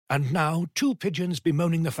And now, two pigeons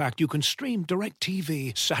bemoaning the fact you can stream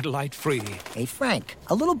DirecTV satellite-free. Hey, Frank,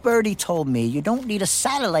 a little birdie told me you don't need a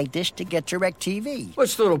satellite dish to get DirecTV.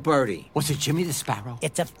 What's little birdie? Was it Jimmy the Sparrow?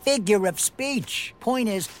 It's a figure of speech. Point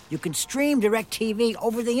is, you can stream DirecTV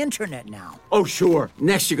over the internet now. Oh, sure.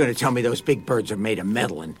 Next you're going to tell me those big birds are made of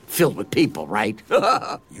metal and filled with people, right?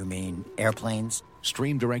 You mean airplanes?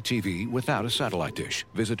 Stream DirecTV without a satellite dish.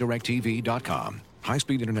 Visit DirecTV.com.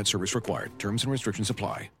 High-speed internet service required. Terms and restrictions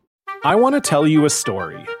apply. I want to tell you a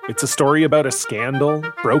story. It's a story about a scandal,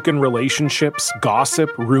 broken relationships, gossip,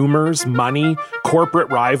 rumors, money, corporate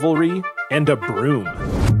rivalry, and a broom.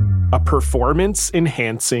 A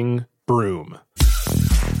performance-enhancing broom.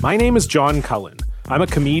 My name is John Cullen. I'm a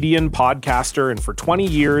comedian, podcaster, and for 20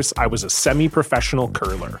 years, I was a semi-professional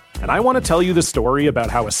curler. And I want to tell you the story about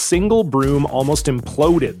how a single broom almost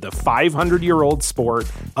imploded the 500-year-old sport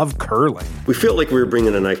of curling. We felt like we were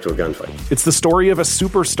bringing a knife to a gunfight. It's the story of a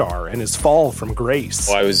superstar and his fall from grace.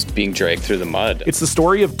 Well, I was being dragged through the mud. It's the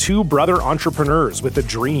story of two brother entrepreneurs with a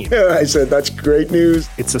dream. I said, that's great news.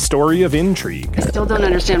 It's a story of intrigue. I still don't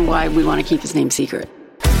understand why we want to keep his name secret.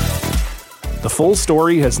 The full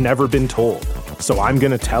story has never been told, so I'm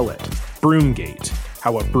going to tell it. Broomgate,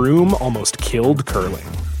 how a broom almost killed curling.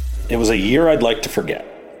 It was a year I'd like to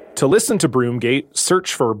forget. To listen to Broomgate,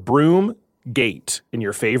 search for Broomgate in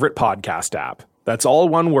your favorite podcast app. That's all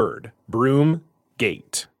one word,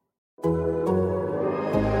 Broomgate.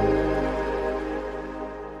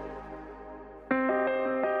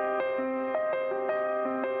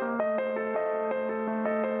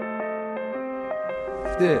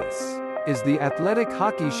 This is the Athletic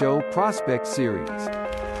Hockey Show Prospect Series.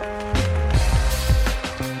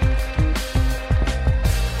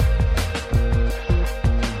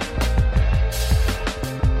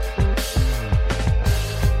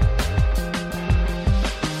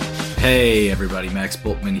 Hey everybody, Max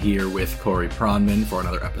Bultman here with Corey Pronman for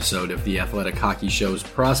another episode of the Athletic Hockey Show's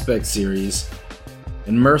Prospect Series.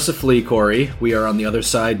 And mercifully, Corey, we are on the other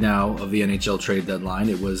side now of the NHL trade deadline.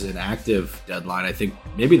 It was an active deadline. I think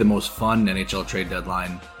maybe the most fun NHL trade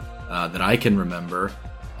deadline that I can remember.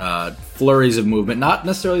 Flurries of movement, not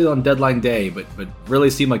necessarily on deadline day, but really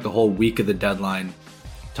seemed like the whole week of the deadline.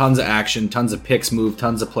 Tons of action, tons of picks moved,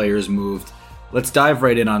 tons of players moved. Let's dive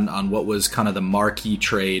right in on what was kind of the marquee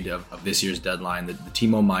trade of this year's deadline, the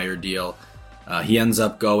Timo Meier deal. He ends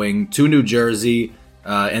up going to New Jersey.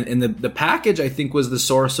 And the package, I think, was the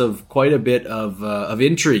source of quite a bit of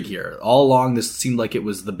intrigue here. All along, this seemed like it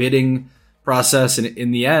was the bidding process, and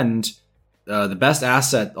in the end, the best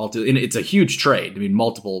asset. It's a huge trade. I mean,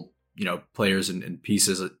 multiple players and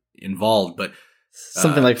pieces involved, but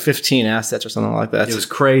something like 15 assets or something like that. It was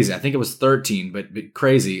crazy. I think it was 13, but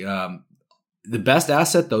crazy. The best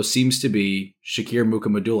asset, though, seems to be Shakir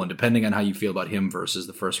Mukhamadullin, depending on how you feel about him versus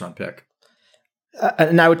the first-round pick.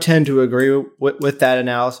 And I would tend to agree with that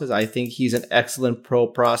analysis. I think he's an excellent pro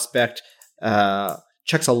prospect.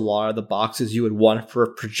 Checks a lot of the boxes you would want for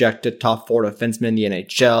a projected top four defenseman in the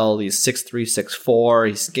NHL. He's 6'3", 6'4".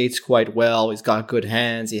 He skates quite well. He's got good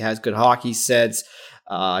hands. He has good hockey sense.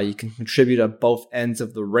 He can contribute at both ends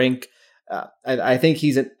of the rink. I think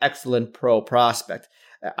he's an excellent pro prospect.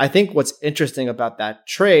 I think what's interesting about that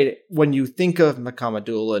trade, when you think of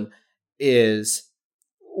Mukhamadullin, is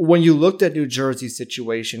when you looked at New Jersey's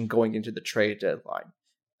situation going into the trade deadline,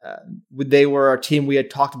 they were a team we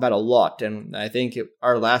had talked about a lot. And I think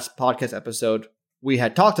our last podcast episode, we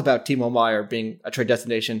had talked about Timo Meier being a trade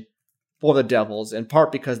destination for the Devils, in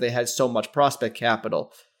part because they had so much prospect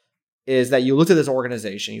capital, is that you looked at this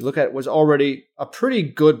organization, you look at it was already a pretty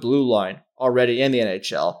good blue line already in the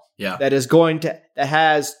NHL. Yeah. That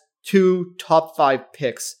has two top 5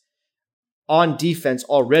 picks on defense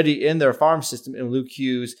already in their farm system in Luke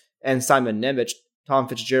Hughes and Simon Nemec. Tom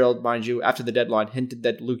Fitzgerald, mind you, after the deadline, hinted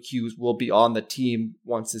that Luke Hughes will be on the team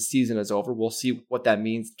once the season is over. We'll see what that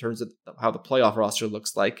means in terms of how the playoff roster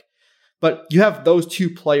looks like. But you have those two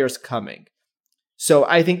players coming. So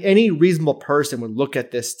I think any reasonable person would look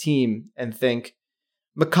at this team and think,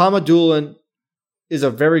 Mukhamadullin is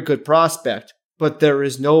a very good prospect, but there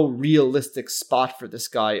is no realistic spot for this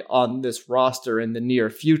guy on this roster in the near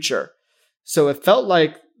future. So it felt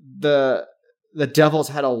like the Devils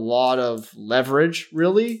had a lot of leverage,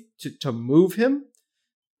 really, to move him.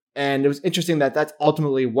 And it was interesting that that's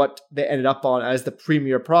ultimately what they ended up on as the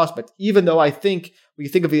premier prospect, even though I think when you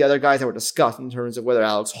think of the other guys that were discussed in terms of whether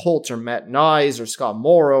Alex Holtz or Matt Nyes or Scott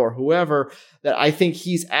Morrow or whoever, that I think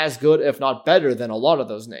he's as good, if not better, than a lot of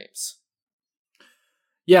those names.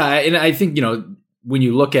 Yeah, and I think, when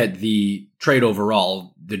you look at the trade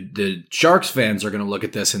overall, the Sharks fans are going to look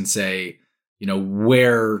at this and say,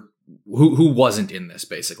 where who wasn't in this,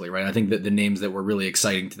 basically, right? I think that the names that were really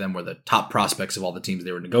exciting to them were the top prospects of all the teams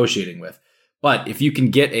they were negotiating with. But if you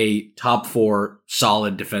can get a top 4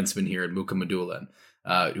 solid defenseman here in Muka Madulin,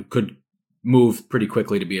 who could move pretty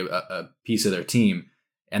quickly to be a piece of their team,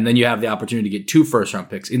 and then you have the opportunity to get 2 first-round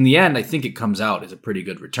picks, in the end, I think it comes out as a pretty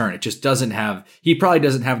good return. It just doesn't have, he probably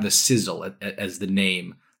doesn't have the sizzle as the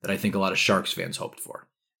name that I think a lot of Sharks fans hoped for.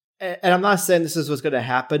 And I'm not saying this is what's going to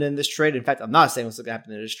happen in this trade. In fact, I'm not saying what's going to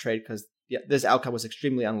happen in this trade because this outcome was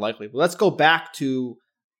extremely unlikely. But let's go back to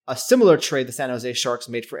a similar trade the San Jose Sharks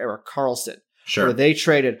made for Erik Karlsson. Sure. Where they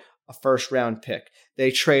traded a first-round pick.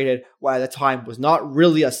 They traded what at the time was not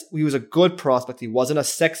really he was a good prospect. He wasn't a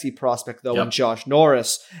sexy prospect, though, in Josh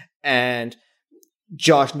Norris. And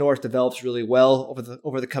Josh Norris develops really well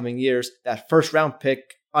over the coming years. That first-round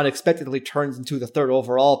pick unexpectedly turns into the 3rd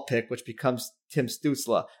overall pick, which becomes Tim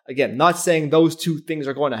Stützle. Again, not saying those 2 things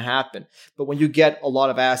are going to happen, but when you get a lot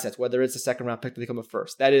of assets, whether it's a 2nd-round pick to become a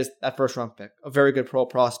first, that is that first-round pick, a very good pro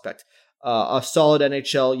prospect, a solid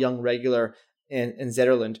NHL young regular in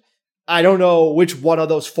Zetterlund. I don't know which one of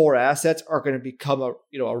those 4 assets are going to become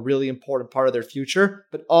a really important part of their future,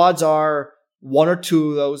 but odds are 1 or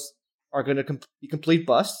 2 of those are going to be complete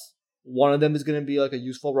busts. One of them is going to be like a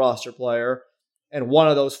useful roster player, and one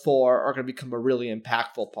of those 4 are going to become a really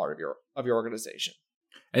impactful part of your organization.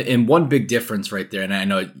 And one big difference right there, and I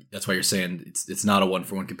know that's why you're saying it's not a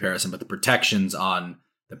 1-for-1 comparison, but the protections on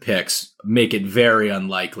the picks make it very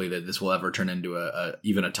unlikely that this will ever turn into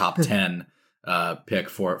even a top 10 pick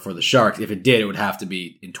for the Sharks. If it did, it would have to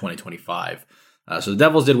be in 2025. So the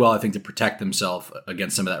Devils did well, I think, to protect themselves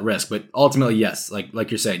against some of that risk. But ultimately, yes,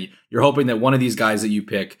 like you're saying, you're hoping that one of these guys that you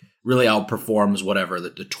pick really outperforms whatever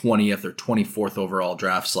the 20th or 24th overall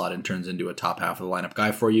draft slot and turns into a top half of the lineup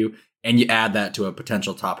guy for you. And you add that to a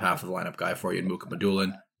potential top half of the lineup guy for you in Muka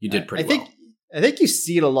Madulin. You did pretty well. I think you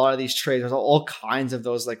see in a lot of these trades, there's all kinds of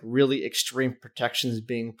those like really extreme protections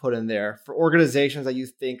being put in there for organizations that you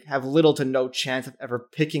think have little to no chance of ever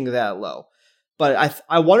picking that low. But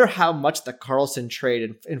I wonder how much the Karlsson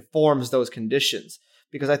trade informs those conditions,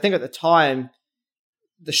 because I think at the time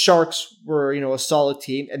the Sharks were, a solid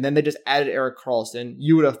team, and then they just added Erik Karlsson.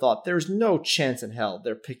 You would have thought there's no chance in hell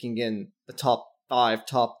they're picking in the top 5,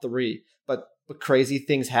 top 3, but crazy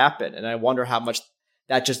things happen, and I wonder how much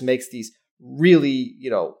that just makes these really,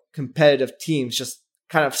 competitive teams just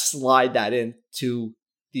kind of slide that into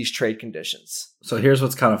these trade conditions. So here's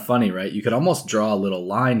what's kind of funny, right? You could almost draw a little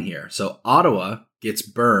line here. So Ottawa gets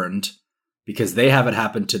burned because they have it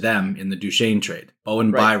happen to them in the Duchesne trade.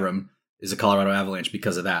 Bowen Byram is a Colorado Avalanche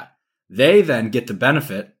because of that. They then get the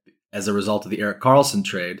benefit as a result of the Erik Karlsson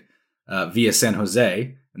trade via San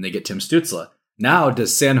Jose, and they get Tim Stützle. Now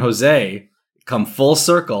does San Jose come full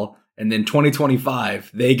circle, and then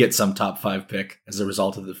 2025, they get some top 5 pick as a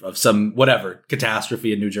result of some whatever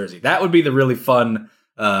catastrophe in New Jersey? That would be the really fun,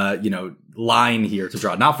 line here to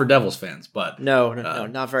draw. Not for Devils fans, but no,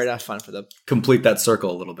 not very that fun for them. Complete that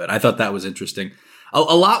circle a little bit. I thought that was interesting. A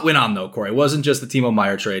lot went on though, Corey. It wasn't just the Timo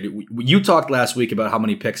Meier trade. You talked last week about how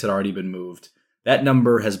many picks had already been moved. That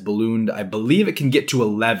number has ballooned. I believe it can get to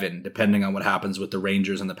 11, depending on what happens with the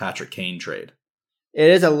Rangers and the Patrick Kane trade. It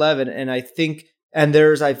is 11, and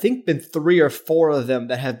there's been 3 or 4 of them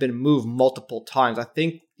that have been moved multiple times. I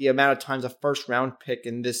think the amount of times a first round pick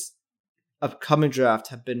in this upcoming draft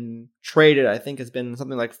have been traded, I think, has been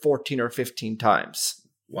something like 14 or 15 times.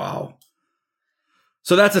 Wow.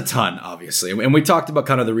 So that's a ton, obviously. And we talked about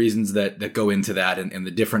kind of the reasons that go into that and the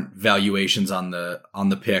different valuations on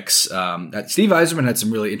the picks. Steve Yzerman had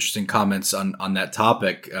some really interesting comments on that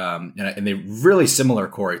topic. And they're really similar,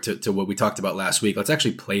 Corey, to what we talked about last week. Let's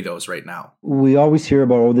actually play those right now. We always hear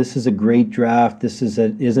about, this is a great draft. This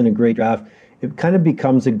isn't a great draft. It kind of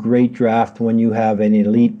becomes a great draft when you have an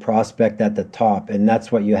elite prospect at the top, and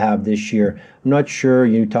that's what you have this year. I'm not sure,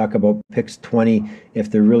 you talk about picks 20,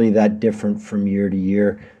 if they're really that different from year to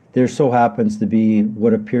year. There so happens to be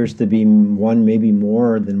what appears to be one, maybe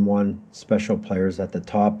more than one special players at the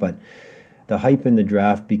top, but the hype in the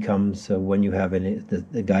draft becomes when you have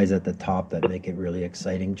the guys at the top that make it really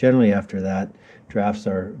exciting. Generally after that, drafts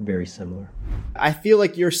are very similar. I feel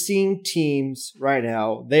like you're seeing teams right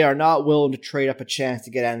now, they are not willing to trade up a chance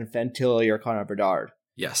to get Adam Fantilli or Connor Bedard.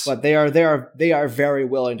 Yes. But they are very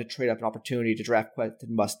willing to trade up an opportunity to draft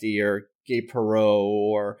Quentin Musty or Gabe Perreault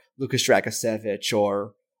or Lukas Dragicevic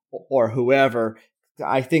or whoever.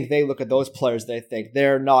 I think they look at those players, they think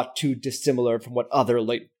they're not too dissimilar from what other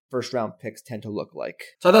late first round picks tend to look like.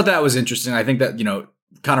 So I thought that was interesting. I think that,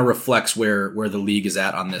 kind of reflects where the league is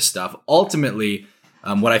at on this stuff. Ultimately,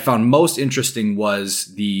 what I found most interesting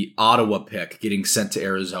was the Ottawa pick getting sent to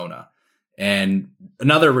Arizona. And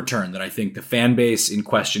another return that I think the fan base in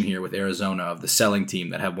question here with Arizona of the selling team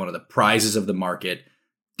that have one of the prizes of the market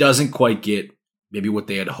doesn't quite get maybe what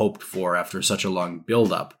they had hoped for after such a long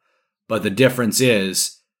buildup. But the difference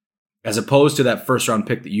is, as opposed to that first round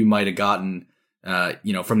pick that you might have gotten,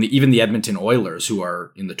 from even the Edmonton Oilers, who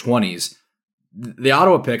are in the 20s, the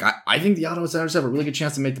Ottawa pick, I think the Ottawa Senators have a really good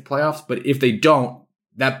chance to make the playoffs. But if they don't,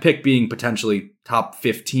 that pick being potentially top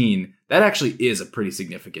 15, that actually is a pretty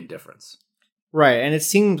significant difference. Right. And it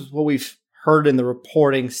seems what we've heard in the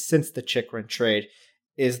reporting since the Chychrun trade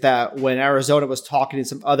is that when Arizona was talking to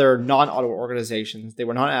some other non-Ottawa organizations, they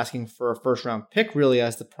were not asking for a first-round pick really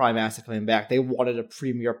as the prime asset coming back. They wanted a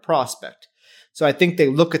premier prospect. So I think they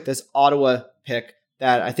look at this Ottawa pick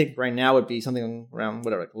that I think right now would be something around,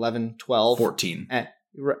 11, 12. 14.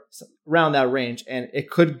 Around that range. And it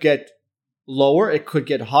could get lower, it could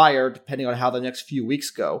get higher, depending on how the next few weeks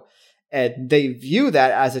go. And they view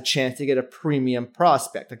that as a chance to get a premium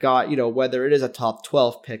prospect, a guy, whether it is a top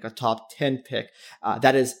 12 pick, a top 10 pick,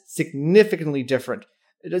 that is significantly different.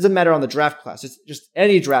 It doesn't matter on the draft class. It's just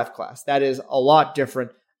any draft class. That is a lot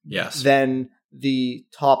different than the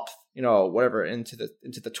top, into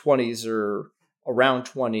the 20s or around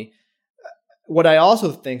 20. What I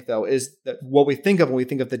also think, though, is that what we think of when we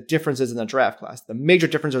think of the differences in the draft class, the major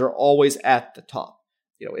differences are always at the top.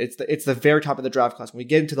 It's the very top of the draft class. When we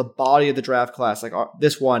get into the body of the draft class, like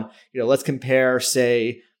this one, let's compare,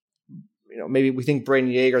 say, maybe we think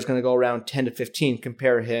Braden Yeager is going to go around 10 to 15.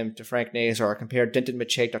 Compare him to Frank Nazar, or compare Denton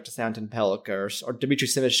Machek to Stanton Pellicker, or Dmitry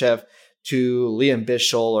Simashev to Liam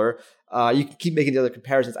Bichel, or you can keep making the other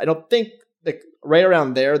comparisons. I don't think right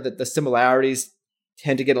around there that the similarities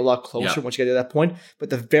tend to get a lot closer once you get to that point.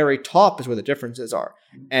 But the very top is where the differences are.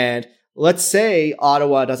 And let's say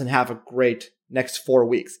Ottawa doesn't have a great next 4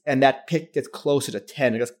 weeks, and that pick gets closer to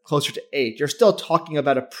 10, it gets closer to 8. You're still talking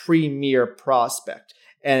about a premier prospect,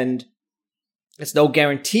 and it's no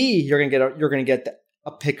guarantee you're gonna get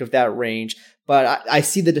a pick of that range. But I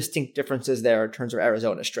see the distinct differences there in terms of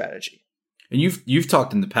Arizona's strategy. And you've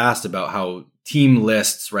talked in the past about how team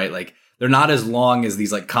lists, right? Like they're not as long as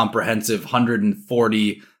these like comprehensive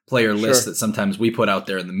 140 player lists that sometimes we put out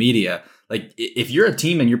there in the media. Like if you're a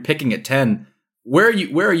team and you're picking at 10. Where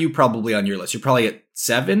are you probably on your list? You're probably at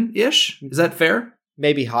 7-ish? Is that fair?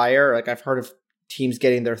 Maybe higher. Like I've heard of teams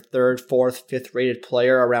getting their 3rd, 4th, 5th rated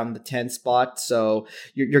player around the 10 spot. So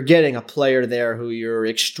you're getting a player there who you're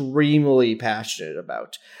extremely passionate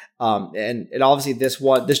about. And obviously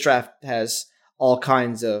this draft has all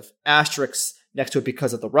kinds of asterisks next to it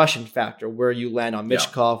because of the Russian factor, where you land on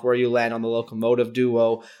Michkov, where you land on the Locomotive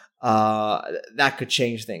duo. That could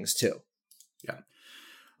change things too. Yeah.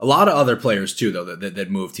 A lot of other players too, though, that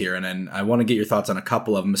moved here, and I want to get your thoughts on a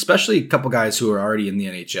couple of them, especially a couple guys who are already in the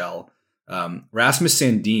NHL. Rasmus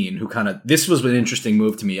Sandin, who this was an interesting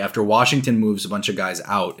move to me after Washington moves a bunch of guys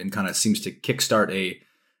out and kind of seems to kickstart a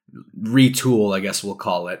retool, I guess we'll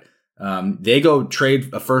call it. They go trade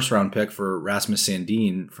a first-round pick for Rasmus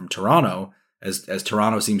Sandin from Toronto, as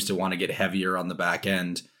Toronto seems to want to get heavier on the back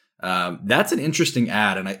end. That's an interesting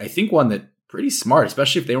ad, and I think one that pretty smart,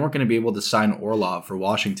 especially if they weren't going to be able to sign Orlov for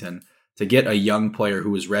Washington, to get a young player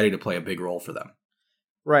who was ready to play a big role for them.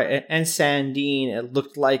 Right, and Sandin, it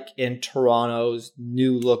looked like in Toronto's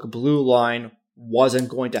new look blue line wasn't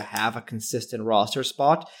going to have a consistent roster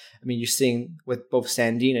spot. I mean, you're seeing with both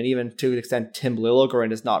Sandin and even to an extent Tim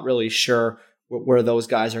Liljegren is not really sure where those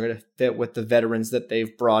guys are going to fit with the veterans that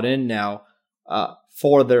they've brought in now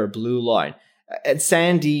for their blue line. And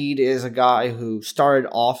Sandin is a guy who started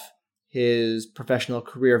off his professional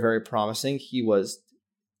career very promising. He was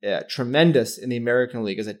tremendous in the American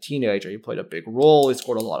League as a teenager. He played a big role. He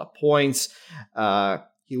scored a lot of points.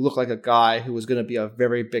 He looked like a guy who was going to be a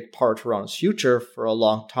very big part of Toronto's future for a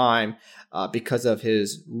long time because of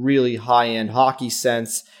his really high-end hockey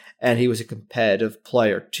sense, and he was a competitive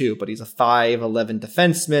player too. But he's a 5'11"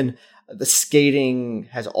 defenseman. The skating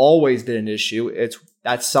has always been an issue. It's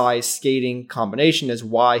that size skating combination is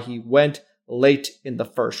why he went late in the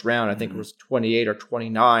first round. I think it was 28 or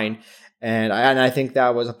 29. And I think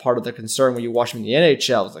that was a part of the concern when you watch him in the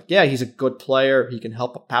NHL. It's like, yeah, he's a good player. He can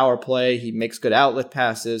help a power play. He makes good outlet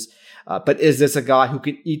passes. But is this a guy who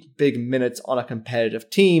can eat big minutes on a competitive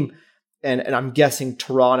team? And I'm guessing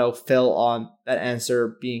Toronto fell on that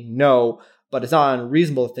answer being no. But it's not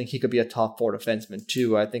unreasonable to think he could be a top 4 defenseman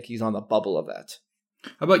too. I think he's on the bubble of that.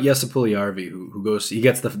 How about Jesse Puljujärvi, who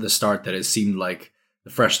gets the start that has seemed like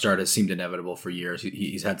the fresh start has seemed inevitable for years.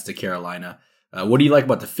 He's heads to Carolina. What do you like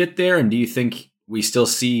about the fit there? And do you think we still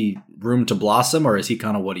see room to blossom, or is he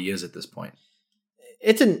kind of what he is at this point?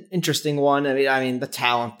 It's an interesting one. I mean, the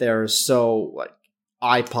talent there is so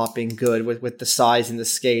eye-popping good with the size and the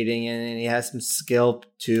skating, and he has some skill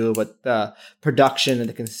too, but the production and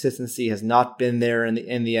the consistency has not been there in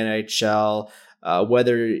the NHL.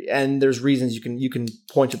 And there's reasons you can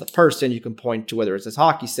point to the person, you can point to whether it's his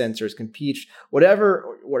hockey sense or his compete,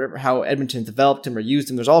 whatever how Edmonton developed him or used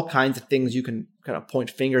him. There's all kinds of things you can kind of point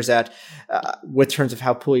fingers at with terms of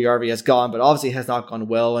how Puljujarvi has gone, but obviously has not gone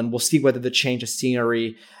well. And we'll see whether the change of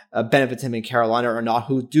scenery benefits him in Carolina or not,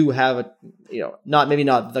 who do have maybe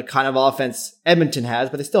not the kind of offense Edmonton has,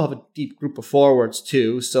 but they still have a deep group of forwards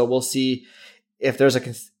too. So we'll see if there's a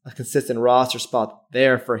consistent roster spot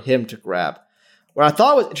there for him to grab. What I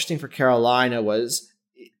thought was interesting for Carolina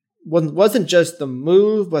wasn't just the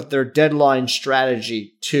move, but their deadline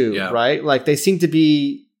strategy too, right? Like they seem to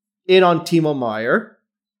be in on Timo Meier,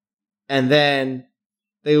 and then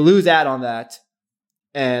they lose out on that,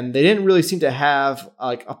 and they didn't really seem to have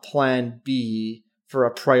like a plan B for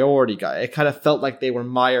a priority guy. It kind of felt like they were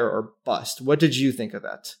Meier or bust. What did you think of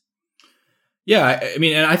that? Yeah, I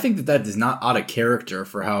mean, and I think that is not out of character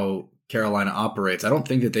for how Carolina operates. I don't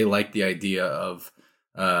think that they like the idea of,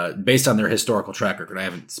 based on their historical track record. I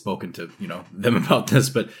haven't spoken to them about this,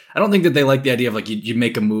 but I don't think that they like the idea of like you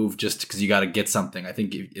make a move just because you got to get something. I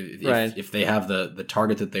think if they have the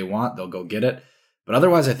target that they want, they'll go get it. But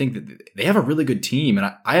otherwise, I think that they have a really good team,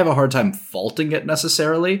 and I have a hard time faulting it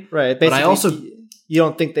necessarily. Right. Basically, but I also you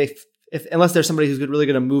don't think unless there's somebody who's really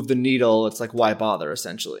going to move the needle, it's like, why bother,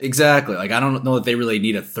 essentially? Exactly. Like, I don't know that they really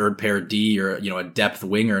need a third pair D or, a depth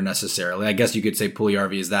winger necessarily. I guess you could say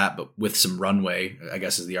Puljujarvi is that, but with some runway, I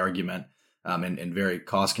guess is the argument, and very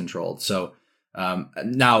cost controlled. So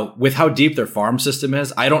now, with how deep their farm system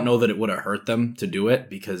is, I don't know that it would have hurt them to do it,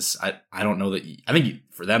 because I don't know that I think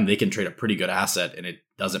for them, they can trade a pretty good asset and it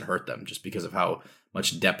doesn't hurt them just because of how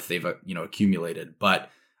much depth they've accumulated. But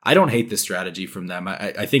I don't hate this strategy from them.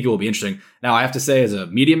 I think it will be interesting. Now, I have to say, as a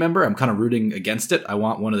media member, I'm kind of rooting against it. I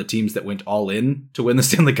want one of the teams that went all in to win the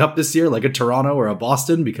Stanley Cup this year, like a Toronto or a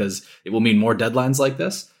Boston, because it will mean more deadlines like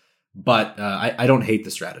this. But I don't hate the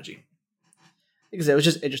strategy. Because it was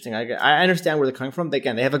just interesting. I understand where they're coming from. They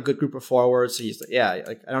have a good group of forwards. So I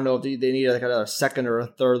don't know if they need like a second or a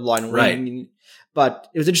third line wing. Right. But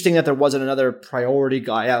it was interesting that there wasn't another priority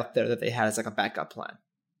guy out there that they had as like a backup plan.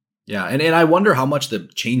 Yeah, and I wonder how much the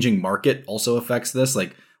changing market also affects this.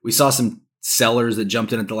 Like, we saw some sellers that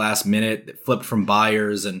jumped in at the last minute, that flipped from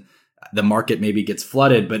buyers, and the market maybe gets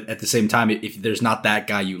flooded. But at the same time, if there's not that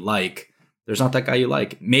guy you like,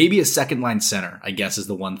 maybe a second line center, I guess, is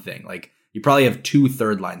the one thing. Like, you probably have 2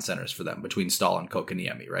 third line centers for them between Stahl and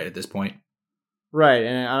Kotkaniemi, right, at this point? Right,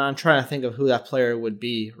 and I'm trying to think of who that player would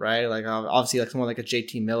be, right? Like, obviously, like someone like a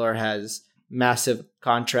JT Miller has massive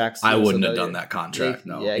contracts. I wouldn't have done that contract.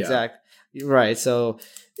 No. Yeah, exactly. Right. So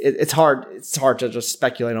it's hard. It's hard to just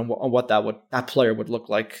speculate on what that player would look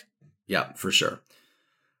like. Yeah, for sure.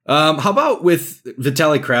 How about with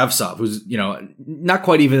Vitaly Kravtsov, who's not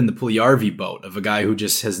quite even in the Puljujarvi boat of a guy who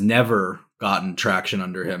just has never gotten traction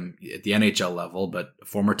under him at the NHL level, but a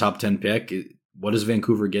former top 10 pick. What is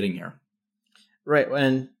Vancouver getting here? Right,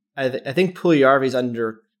 and I think Puljujarvi's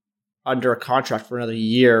under a contract for another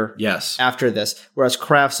year. Yes. After this, whereas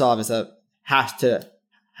Kravtsov has to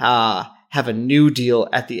have a new deal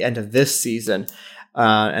at the end of this season,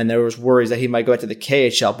 and there was worries that he might go to the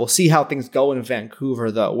KHL. We'll see how things go in Vancouver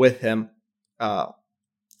though with him.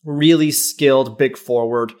 Really skilled big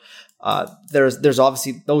forward. There's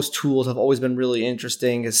obviously those tools have always been really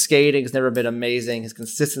interesting. His skating has never been amazing. His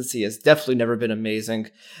consistency has definitely never been amazing.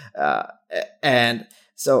 And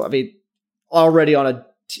so, I mean, already on a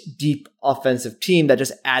deep offensive team that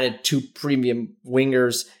just added 2 premium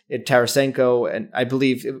wingers in Tarasenko, and I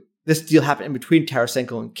believe this deal happened in between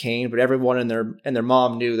Tarasenko and Kane, but everyone and their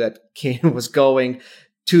mom knew that Kane was going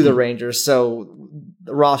to the Rangers, so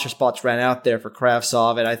the roster spots ran out there for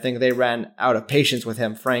Kravtsov, and I think they ran out of patience with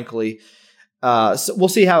him, frankly. So we'll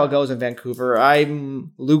see how it goes in Vancouver.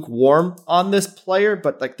 I'm lukewarm on this player,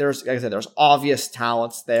 but like I said, there's obvious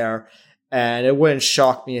talents there. And it wouldn't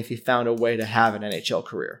shock me if he found a way to have an NHL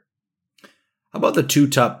career. How about the 2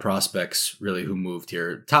 top prospects, really, who moved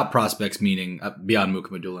here? Top prospects meaning beyond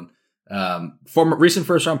Mukhamadullin. Former recent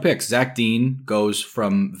first-round picks. Zach Dean goes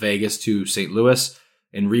from Vegas to St. Louis,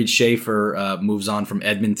 and Reed Schaefer moves on from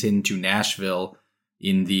Edmonton to Nashville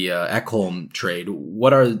in the Ekholm trade.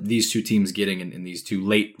 What are these 2 teams getting in these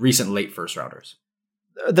 2 recent late first-rounders?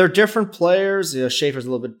 They're different players. Schaefer's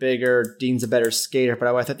a little bit bigger. Dean's a better skater.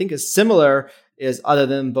 But what I think is similar is, other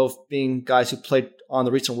than both being guys who played on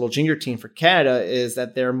the recent World Junior team for Canada, is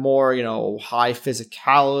that they're more, high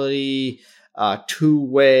physicality,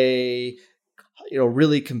 2-way,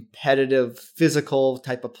 really competitive, physical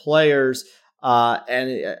type of players.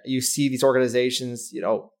 And you see these organizations,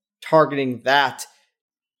 targeting that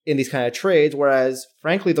in these kind of trades, whereas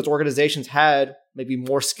frankly, those organizations had maybe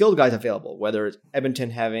more skilled guys available, whether it's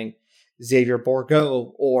Edmonton having Xavier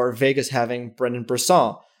Bourgault or Vegas having Brendan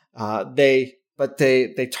Brisson. They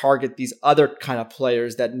target these other kind of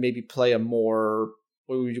players that maybe play a more,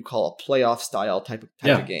 what would you call a playoff style type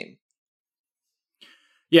of game.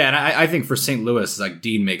 Yeah, and I think for St. Louis, like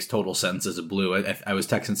Dean makes total sense as a Blue. I was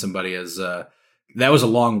texting somebody as that was a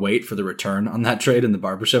long wait for the return on that trade in the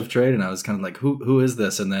Barbashev trade, and I was kind of like, who is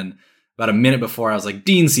this? And then about a minute before, I was like,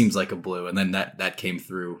 Dean seems like a Blue, and then that came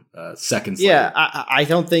through seconds later. Yeah, I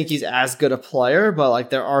don't think he's as good a player, but like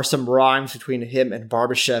there are some rhymes between him and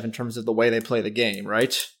Barbashev in terms of the way they play the game,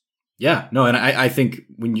 right? Yeah, no, and I think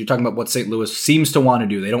when you're talking about what St. Louis seems to want to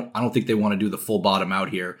do, I don't think they want to do the full bottom out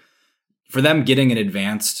here. For them getting an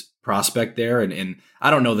advanced prospect there, and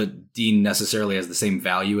I don't know that Dean necessarily has the same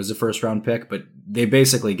value as a first round pick, but they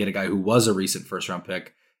basically get a guy who was a recent first round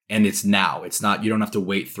pick, and it's now. It's not, you don't have to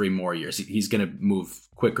wait 3 more years. He's going to move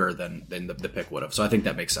quicker than the pick would have. So I think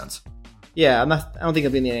that makes sense. Yeah, I don't think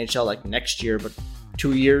he'll be in the NHL like next year, but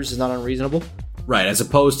 2 years is not unreasonable. Right, as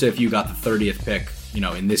opposed to if you got the 30th pick,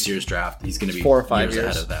 in this year's draft, he's going to be 4 or 5 years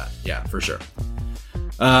ahead of that. Yeah, for sure.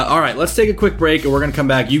 All right, let's take a quick break, and we're going to come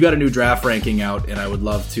back. You got a new draft ranking out, and I would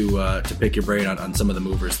love to pick your brain on some of the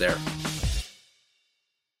movers there.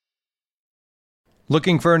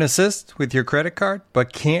 Looking for an assist with your credit card,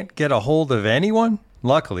 but can't get a hold of anyone?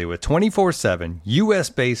 Luckily, with 24/7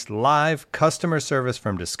 U.S.-based live customer service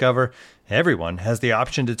from Discover, everyone has the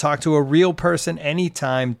option to talk to a real person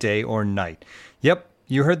anytime, day or night. Yep,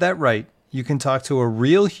 you heard that right. You can talk to a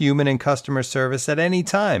real human in customer service at any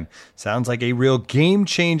time. Sounds like a real game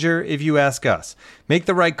changer if you ask us. Make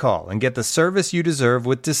the right call and get the service you deserve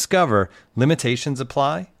with Discover. Limitations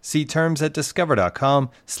apply. See terms at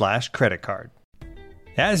discover.com/creditcard.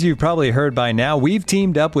 As you've probably heard by now, we've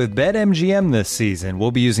teamed up with BetMGM this season.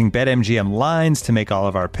 We'll be using BetMGM lines to make all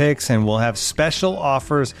of our picks, and we'll have special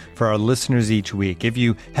offers for our listeners each week. If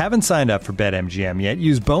you haven't signed up for BetMGM yet,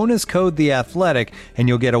 use bonus code The Athletic, and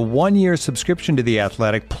you'll get a 1-year subscription to The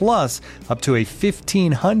Athletic, plus up to a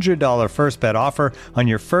 $1,500 first bet offer on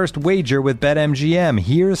your first wager with BetMGM.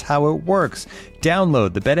 Here's how it works.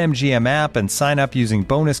 Download the BetMGM app and sign up using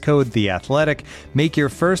bonus code The Athletic. Make your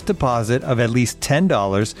first deposit of at least $10.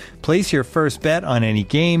 Place your first bet on any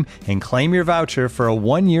game and claim your voucher for a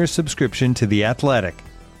 1-year subscription to The Athletic.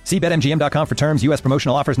 See BetMGM.com for terms. U.S.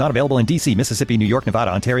 promotional offers not available in D.C., Mississippi, New York,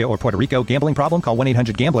 Nevada, Ontario, or Puerto Rico. Gambling problem? Call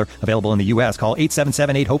 1-800-GAMBLER. Available in the U.S. Call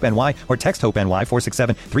 877-8-HOPE-NY or text HOPE-NY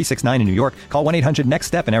 467-369 in New York. Call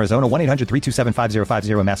 1-800-NEXT-STEP in Arizona.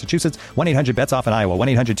 1-800-327-5050 in Massachusetts. 1-800-BETS-OFF in Iowa.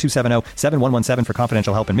 1-800-270-7117 for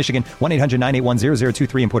confidential help in Michigan.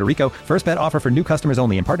 1-800-981-0023 in Puerto Rico. First bet offer for new customers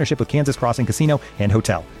only in partnership with Kansas Crossing Casino and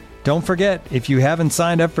Hotel. Don't forget, if you haven't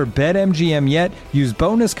signed up for BetMGM yet, use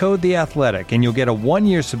bonus code The Athletic, and you'll get a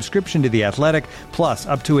 1-year subscription to The Athletic, plus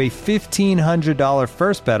up to a $1,500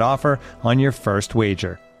 first bet offer on your first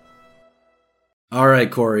wager. All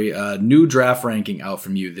right, Corey, new draft ranking out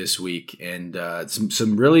from you this week, and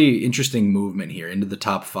some really interesting movement here into the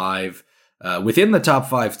top 5. Within the top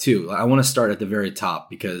 5, too, I want to start at the very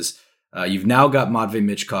top because you've now got Matvei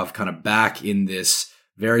Michkov kind of back in this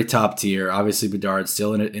very top tier. Obviously, Bedard's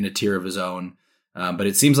still in a tier of his own, but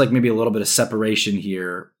it seems like maybe a little bit of separation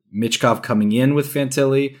here. Michkov coming in with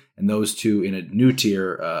Fantilli, and those two in a new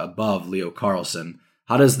tier above Leo Carlsson.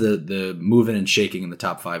 How does the moving and shaking in the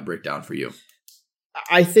top 5 break down for you?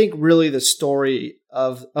 I think really the story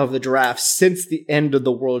of the draft since the end of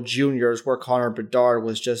the World Juniors, where Connor Bedard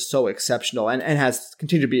was just so exceptional and has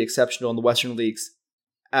continued to be exceptional in the Western Leagues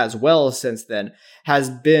as well since then, has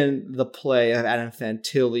been the play of Adam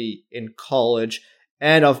Fantilli in college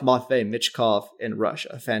and of Matvei Michkov in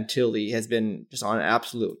Russia. Fantilli has been just on an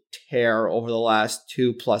absolute tear over the last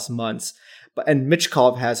 2+ months, and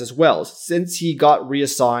Michkov has as well. Since he got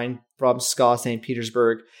reassigned from SKA St.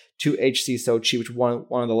 Petersburg to HC Sochi, which one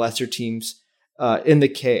of the lesser teams in the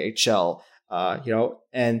KHL,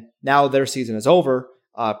 and now their season is over.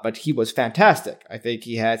 But he was fantastic. I think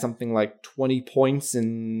he had something like 20 points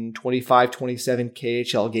in 25, 27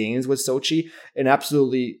 KHL games with Sochi. An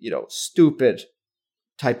absolutely, stupid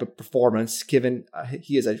type of performance, given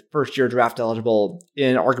he is a first-year draft eligible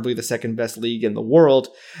in arguably the second best league in the world.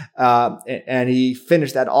 And he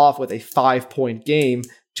finished that off with a 5-point game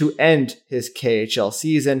to end his KHL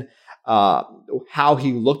season. How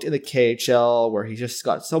he looked in the KHL, where he just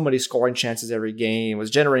got so many scoring chances every game,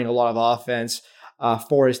 was generating a lot of offense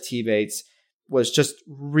for his teammates. was just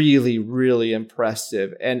really, really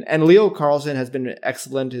impressive. And Leo Carlsson has been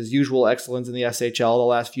excellent, his usual excellence in the SHL the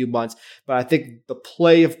last few months. But I think the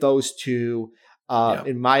play of those two,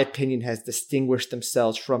 in my opinion, has distinguished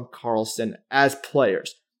themselves from Carlsson as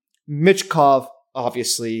players. Michkov,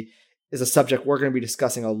 obviously, is a subject we're going to be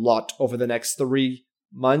discussing a lot over the next 3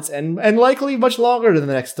 months and likely much longer than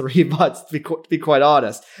the next 3 months, to be quite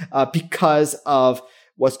honest, because of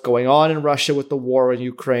what's going on in Russia with the war in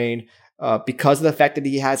Ukraine, because of the fact that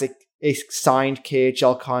he has a signed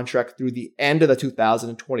KHL contract through the end of the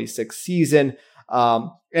 2026 season,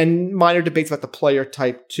 and minor debates about the player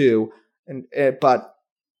type too. But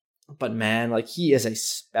man, like, he is a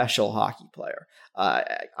special hockey player.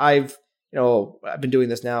 I've been doing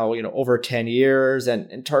this now, over 10 years,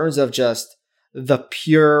 and in terms of just the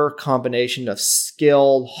pure combination of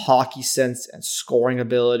skill, hockey sense, and scoring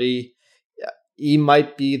ability, he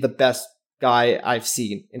might be the best guy I've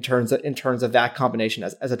seen in terms of that combination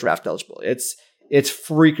as a draft eligible. It's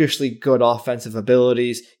freakishly good offensive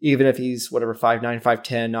abilities, even if he's 5'9",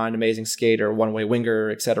 5'10", not an amazing skater, one-way winger,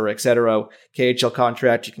 et cetera, KHL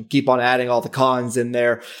contract, you can keep on adding all the cons in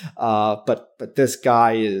there. But this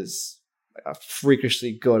guy is a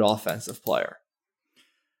freakishly good offensive player.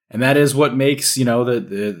 And that is what makes,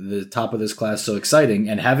 the top of this class so exciting.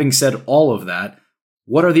 And having said all of that,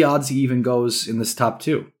 what are the odds he even goes in this top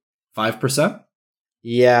 2? 5%?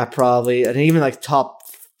 Yeah, probably. And even like top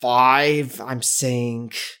 5, I'm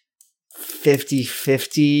saying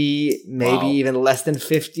 50-50, maybe even less than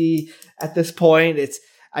 50 at this point. It's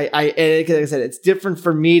like I said, it's different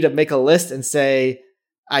for me to make a list and say,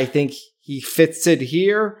 I think he fits it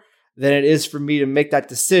here, than it is for me to make that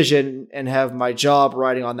decision and have my job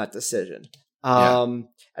riding on that decision. And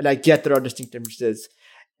I get there are distinct differences,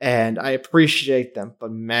 and I appreciate them.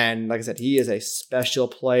 But man, like I said, he is a special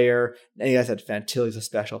player. And like I said, Fantilli's a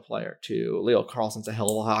special player too. Leo Carlsson's a hell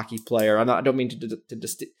of a hockey player. I don't mean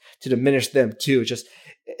to diminish them too. It's just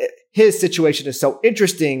his situation is so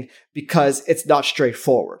interesting because it's not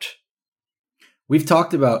straightforward. We've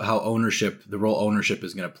talked about how the role ownership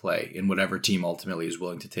is going to play in whatever team ultimately is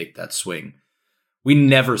willing to take that swing. We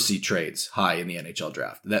never see trades high in the NHL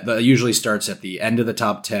draft. That usually starts at the end of the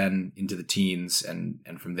top 10 into the teens, and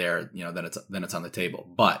from there, then it's on the table.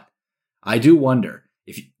 But I do wonder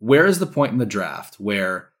where is the point in the draft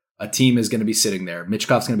where a team is going to be sitting there?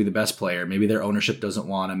 Michkov's going to be the best player. Maybe their ownership doesn't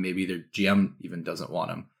want him. Maybe their GM even doesn't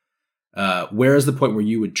want him. Where is the point where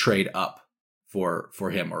you would trade up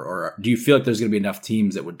for him, or do you feel like there's going to be enough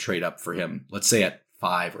teams that would trade up for him? Let's say at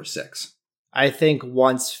 5 or 6. I think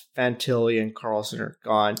once Fantilli and Carlsson are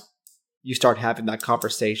gone, you start having that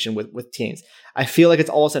conversation with teams. I feel like it's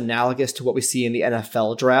almost analogous to what we see in the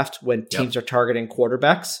NFL draft when teams are targeting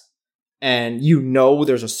quarterbacks, and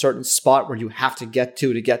there's a certain spot where you have to get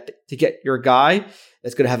to get your guy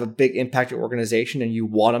that's going to have a big impact on your organization, and you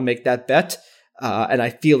want to make that bet. And I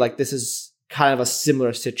feel like this is kind of a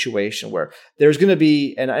similar situation where there's going to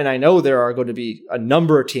be, and I know there are going to be a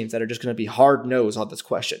number of teams that are just going to be hard nosed on this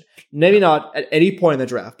question. Maybe not at any point in the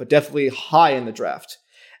draft, but definitely high in the draft.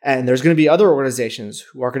 And there's going to be other organizations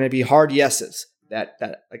who are going to be hard yeses that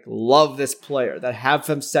like love this player, that have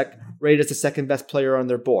them rated as the second best player on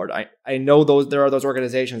their board. I know there are those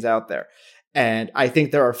organizations out there. And I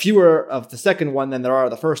think there are fewer of the second one than there are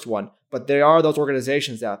the first one, but there are those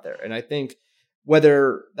organizations out there. And I think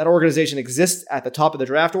whether that organization exists at the top of the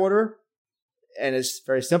draft order and is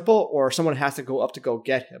very simple, or someone has to go up to go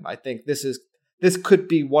get him. I think this could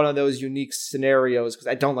be one of those unique scenarios, because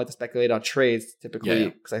I don't like to speculate on trades typically,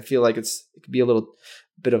 because I feel like it could be a little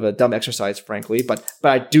bit of a dumb exercise, frankly. But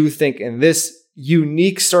I do think in this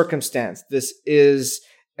unique circumstance, this is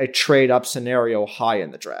a trade up scenario high in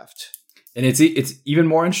the draft. And it's even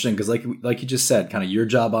more interesting because like you just said, kind of your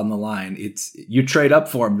job on the line. It's you trade up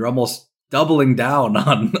for him, you're almost doubling down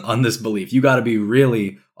on this belief. You got to be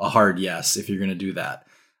really a hard yes if you're going to do that.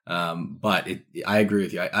 But I agree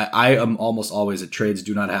with you. I am almost always at trades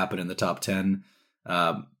do not happen in the top 10.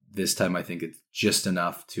 This time, I think it's just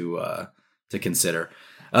enough to consider.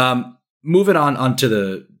 Moving on to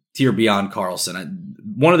the tier beyond Carlsson.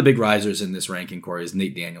 One of the big risers in this ranking, Corey, is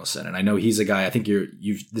Nate Danielson. And I know he's a guy, I think you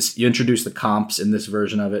introduced the comps in this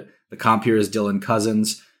version of it. The comp here is Dylan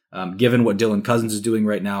Cousins. Given what Dylan Cousins is doing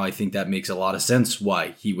right now, I think that makes a lot of sense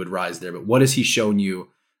why he would rise there. But what has he shown you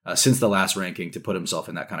since the last ranking to put himself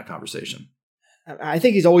in that kind of conversation? I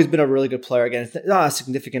think he's always been a really good player. Again, it's not a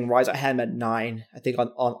significant rise. I had him at 9, I think,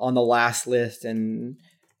 on the last list. And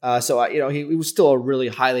He was still a really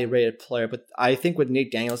highly rated player, but I think with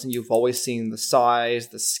Nate Danielson, you've always seen the size,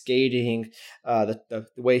 the skating, the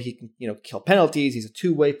way he can, kill penalties. He's a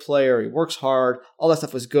two-way player. He works hard. All that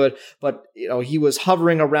stuff was good, but he was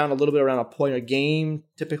hovering around a little bit around a point a game,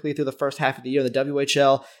 typically through the first half of the year in the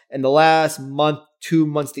WHL. And the last month, 2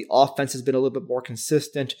 months, the offense has been a little bit more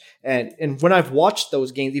consistent. And when I've watched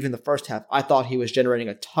those games, even the first half, I thought he was generating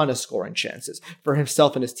a ton of scoring chances for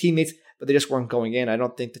himself and his teammates, but they just weren't going in. I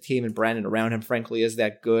don't think the team and Brandon around him, frankly, is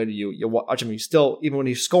that good. You watch him, you still, even when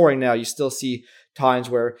he's scoring now, you still see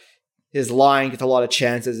times where his line gets a lot of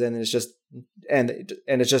chances and it's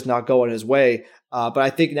just not going his way. But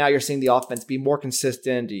I think now you're seeing the offense be more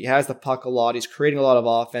consistent. He has the puck a lot. He's creating a lot of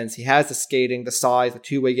offense. He has the skating, the size, the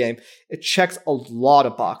two-way game. It checks a lot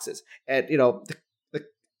of boxes. And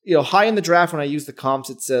high in the draft when I use the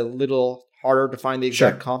comps, it's a little harder to find the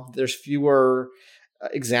exact comp. There's fewer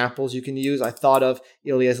examples you can use. I thought of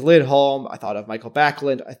Elias Lindholm. I thought of Michael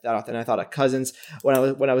Backlund. I thought of Cousins when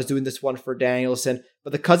I was doing this one for Danielson.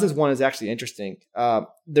 But the Cousins one is actually interesting.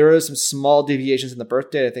 There are some small deviations in the birth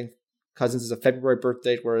date. I think Cousins is a February birth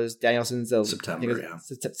date, whereas Danielson's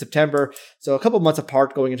September. So a couple months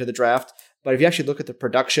apart going into the draft. But if you actually look at the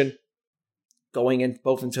production going in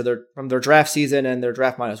both from their draft season and their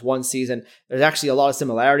draft -1 season, there's actually a lot of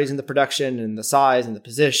similarities in the production and the size and the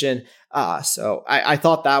position. So I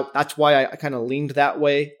thought that's why I kind of leaned that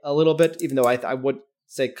way a little bit, even though I would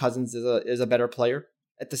say Cousins is a better player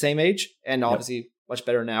at the same age and obviously much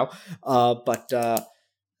better now. I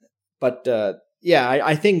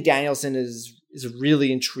think Danielson is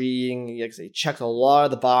really intriguing. He checks a lot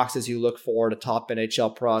of the boxes you look for at a top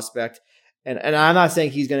NHL prospect. And I'm not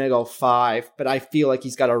saying he's going to go 5, but I feel like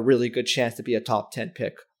he's got a really good chance to be a top 10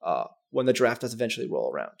 pick when the draft does eventually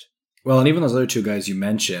roll around. Well, and even those other two guys you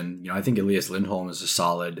mentioned, I think Elias Lindholm is a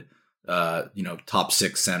solid, top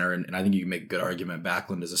 6 center. And I think you can make a good argument.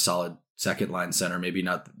 Backlund is a solid second line center, maybe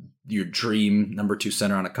not your dream number 2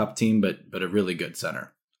 center on a cup team, but a really good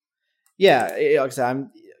center. Yeah,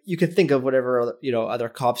 you can think of whatever other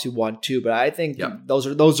comps you want to, but I think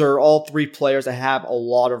those are all 3 players that have a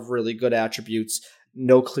lot of really good attributes,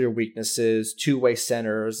 no clear weaknesses, two-way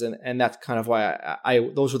centers, and that's kind of why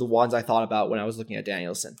those were the ones I thought about when I was looking at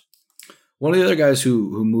Danielson. One of the other guys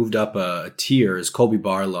who moved up a tier is Colby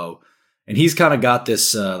Barlow, and he's kind of got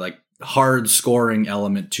this hard scoring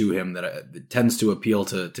element to him that tends to appeal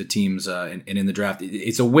to teams and in the draft.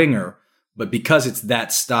 It's a winger, but because it's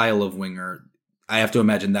that style of winger, I have to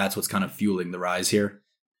imagine that's what's kind of fueling the rise here.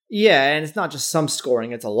 Yeah, and it's not just some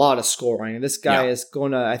scoring, it's a lot of scoring. This guy is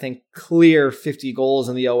going to, I think, clear 50 goals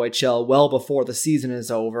in the OHL well before the season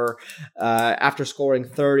is over. After scoring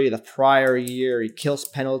 30 the prior year, he kills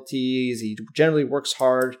penalties, he generally works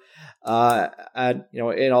hard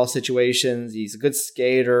in all situations. He's a good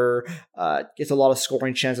skater, gets a lot of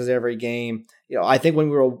scoring chances every game. I think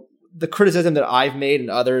the criticism that I've made and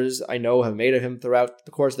others I know have made of him throughout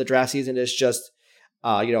the course of the draft season is just,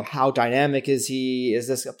 how dynamic is he? Is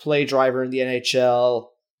this a play driver in the NHL?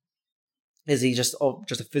 Is he just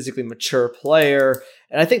a physically mature player?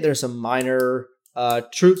 And I think there's some minor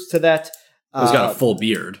truths to that. He's got a full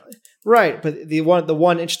beard. Right, but the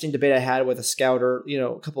one interesting debate I had with a scouter,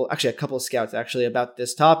 a couple of scouts actually about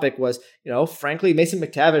this topic was, frankly, Mason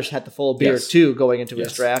McTavish had the full beard too going into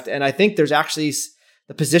his draft, and I think there's actually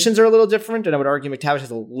the positions are a little different, and I would argue McTavish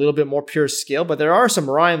has a little bit more pure skill, but there are some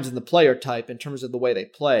rhymes in the player type in terms of the way they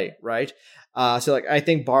play, right? I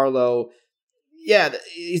think Barlow,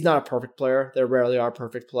 he's not a perfect player. There rarely are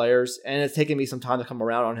perfect players, and it's taken me some time to come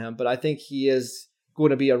around on him, but I think he is going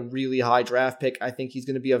to be a really high draft pick. I think he's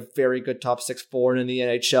going to be a very good top 6 forward in the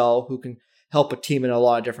NHL who can help a team in a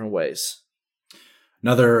lot of different ways.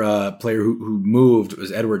 Another player who moved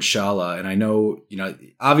was Edward Shala, and I know,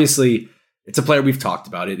 obviously it's a player we've talked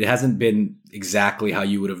about. It hasn't been exactly how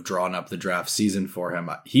you would have drawn up the draft season for him.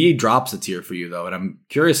 He drops a tier for you, though, and I'm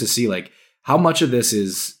curious to see how much of this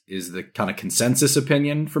is the kind of consensus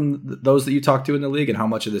opinion from those that you talk to in the league, and how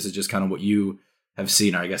much of this is just kind of what you have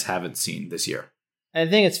seen, or I guess haven't seen this year. I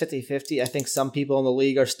think it's 50-50. I think some people in the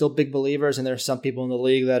league are still big believers, and there's some people in the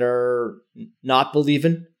league that are not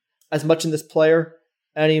believing as much in this player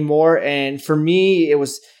anymore. And for me, it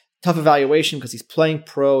was tough evaluation because he's playing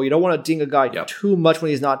pro. You don't want to ding a guy too much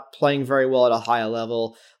when he's not playing very well at a high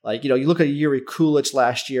level. You look at Yuri Kulich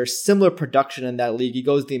last year, similar production in that league. He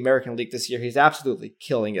goes to the American League this year. He's absolutely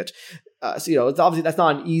killing it. It's obviously that's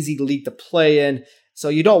not an easy league to play in. So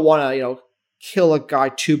you don't want to, kill a guy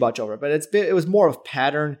too much over it. But it was more of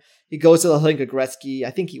pattern. He goes to the Hlinka Gretzky.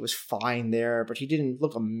 I think he was fine there, but he didn't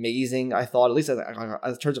look amazing, I thought, at least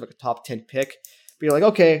as terms of a top 10 pick. But you're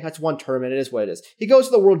like, okay, that's one tournament. It is what it is. He goes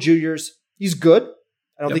to the World Juniors. He's good.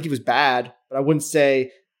 I don't think he was bad, but I wouldn't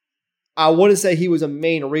say he was a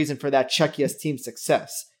main reason for that Czechia's team's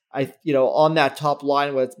success. On that top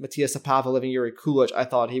line with Matias Sapovaliv and Yuri Kulich, I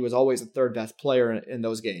thought he was always the third best player in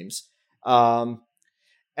those games. And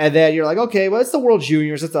then you're like, okay, well, it's the World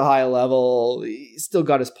Juniors. It's a high level. He still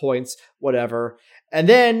got his points, whatever. And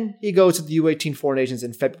then he goes to the U18 Four Nations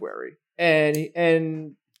in February.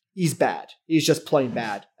 And he's bad. He's just playing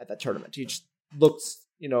bad at that tournament. He just looks,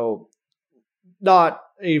 not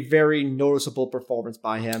a very noticeable performance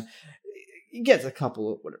by him. He gets a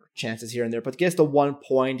couple of chances here and there, but gets the 1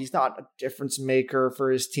 point. He's not a difference maker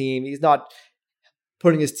for his team. He's not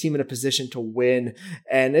putting his team in a position to win,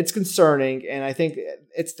 and it's concerning. And I think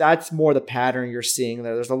that's more the pattern you're seeing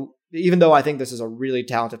there. Even though I think this is a really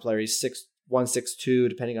talented player, he's 6'1", 6'2",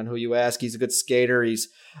 depending on who you ask. He's a good skater. He's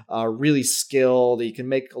really skilled. He can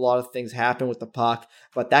make a lot of things happen with the puck,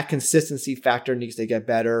 but that consistency factor needs to get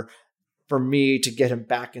better for me to get him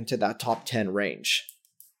back into that top 10 range.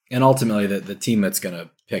 And ultimately, the team that's going to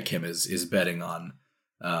pick him is betting on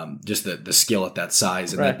just the skill at that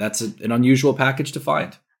size, and that's an unusual package to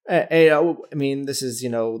find. This is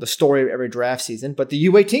the story of every draft season, but the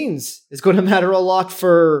U18s is going to matter a lot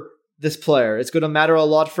for this player. It's going to matter a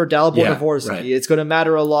lot for Dalibor Dvorsky. Right. It's going to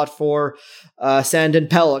matter a lot for Sandin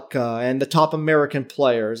Pellikka and the top American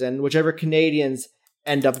players, and whichever Canadians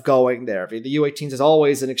end up going there. The U18s is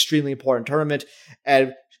always an extremely important tournament,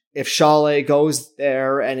 and if Chalet goes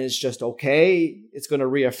there and is just okay, it's going to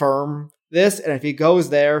reaffirm this. And if he goes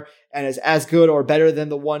there and is as good or better than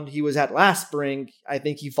the one he was at last spring, I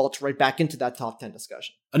think he vaults right back into that top 10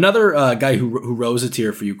 discussion. Another guy who rose a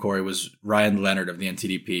tier for you, Corey, was Ryan Leonard of the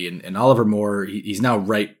NTDP. And Oliver Moore, he's now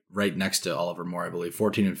right next to Oliver Moore, I believe,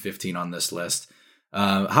 14 and 15 on this list.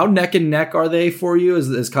 How neck and neck are they for you?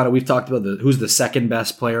 Is kind of, we've talked about who's the second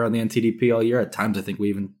best player on the NTDP all year. At times, I think we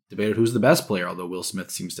even debated who's the best player, although Will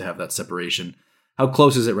Smith seems to have that separation. How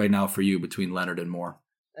close is it right now for you between Leonard and Moore?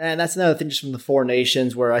 And that's another thing just from the Four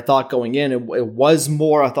Nations, where I thought going in, it was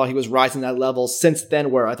Moore. I thought he was rising that level. Since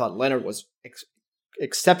then, where I thought Leonard was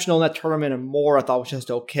exceptional in that tournament, and Moore I thought was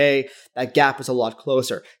just okay. That gap was a lot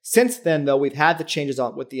closer. Since then, though, we've had the changes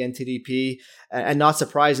on with the NTDP, and not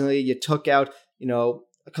surprisingly, you took out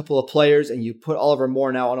a couple of players, and you put Oliver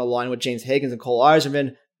Moore now on a line with James Higgins and Cole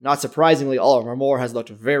Eiserman. Not surprisingly, Oliver Moore has looked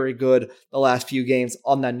very good the last few games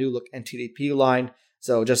on that new look NTDP line.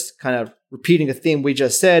 So just kind of repeating a theme we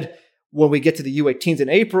just said, when we get to the U18s in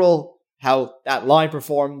April, how that line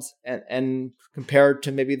performs and compared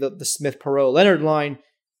to maybe the Smith-Perreault-Leonard line,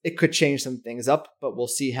 it could change some things up, but we'll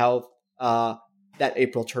see how that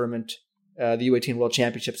April tournament, the U18 World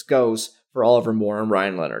Championships, goes for Oliver Moore and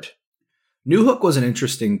Ryan Leonard. Newhook was an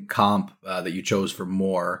interesting comp that you chose for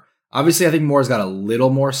Moore. Obviously, I think Moore's got a little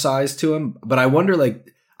more size to him, but I wonder,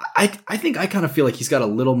 I think I kind of feel like he's got a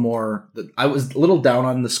little more. I was a little down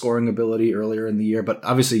on the scoring ability earlier in the year, but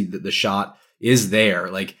obviously the shot is there.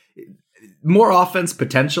 More offense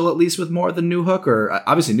potential, at least with Moore than Newhook, or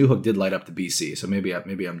obviously Newhook did light up the BC, so maybe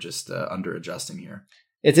I'm just under adjusting here.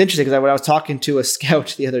 It's interesting because when I was talking to a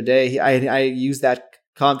scout the other day, I used that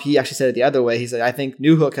comp. He actually said it the other way. He said, I think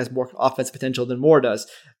Newhook has more offense potential than Moore does.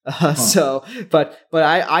 But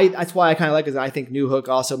I that's why I kind of like it. I think Newhook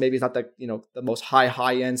also maybe is not the most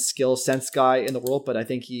high end skill sense guy in the world, but I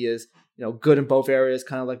think he is good in both areas,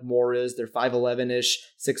 kind of like Moore is. They're 5'11" ish,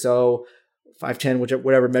 6'0", 5'10",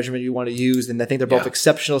 whatever measurement you want to use, and I think they're both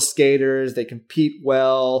exceptional skaters. They compete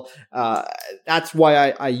well. That's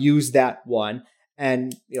why I use that one.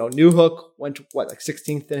 And Newhook went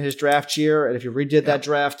 16th in his draft year, and if you redid that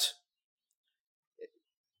draft,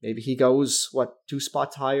 maybe he goes 2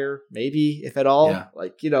 spots higher, maybe if at all. Yeah.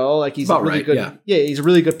 He's a really good. Yeah, he's a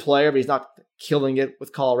really good player, but he's not killing it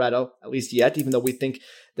with Colorado at least yet. Even though we think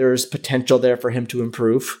there's potential there for him to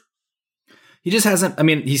improve. He just hasn't. I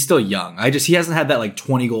mean, he's still young. He hasn't had that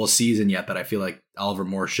 20 goal season yet that I feel like Oliver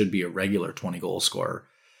Moore should be a regular 20 goal scorer.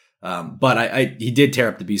 But he did tear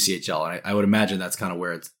up the BCHL, and I would imagine that's kind of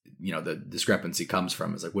where it's the discrepancy comes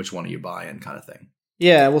from. Is which one are you buying, kind of thing.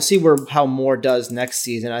 Yeah, we'll see how Moore does next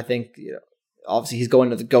season. I think obviously he's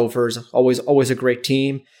going to the Gophers, always a great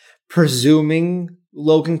team. Presuming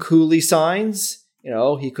Logan Cooley signs,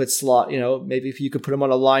 he could slot. Maybe if you could put him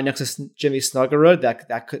on a line next to Jimmy Snuggerud,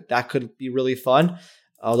 that could be really fun.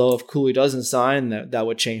 Although if Cooley doesn't sign, that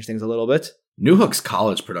would change things a little bit. Newhook's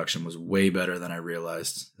college production was way better than I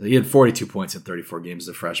realized. He had 42 points in 34 games as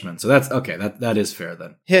a freshman, so that's okay. That is fair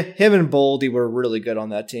then. Him and Boldy were really good on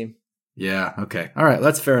that team. Yeah, okay. All right,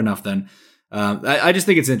 that's fair enough then. I just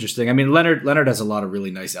think it's interesting. I mean, Leonard has a lot of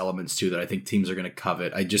really nice elements too that I think teams are going to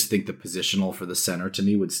covet. I just think the positional for the center to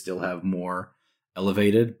me would still have more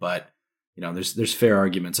elevated, but there's fair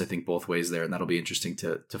arguments I think both ways there, and that'll be interesting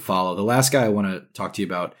to follow. The last guy I want to talk to you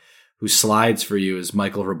about who slides for you is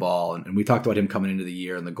Michael Rabal, and we talked about him coming into the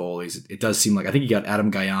year and the goalies. It does seem like I think you got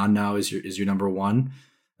Adam Gajan now is your number one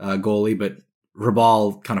goalie, but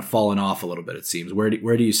Rabal kind of fallen off a little bit. It seems. Where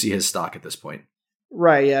do you see his stock at this point?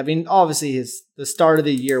 Right. Yeah. I mean, obviously the start of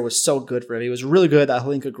the year was so good for him. He was really good at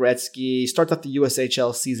Hlinka Gretzky. He starts off the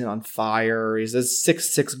USHL season on fire. He's a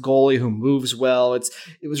 6'6" goalie who moves well. It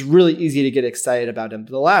was really easy to get excited about him.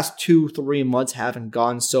 But the last 2-3 months haven't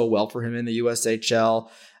gone so well for him in the USHL.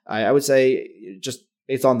 I would say just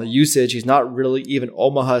based on the usage, he's not really even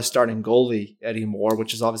Omaha's starting goalie anymore,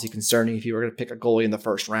 which is obviously concerning if you were going to pick a goalie in the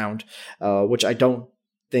first round, which I don't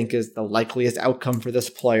think is the likeliest outcome for this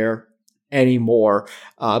player anymore.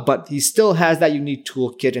 But he still has that unique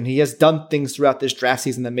toolkit, and he has done things throughout this draft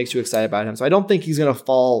season that makes you excited about him. So I don't think he's going to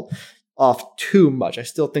fall off too much. I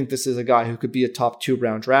still think this is a guy who could be a top 2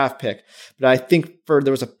 round draft pick. But I think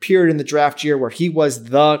there was a period in the draft year where he was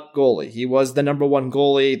the goalie. He was the number 1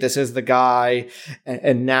 goalie. This is the guy.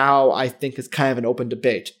 And now I think it's kind of an open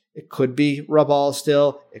debate. It could be Rabal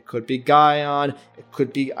still. It could be Gajan. It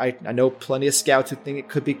could be, I know plenty of scouts who think it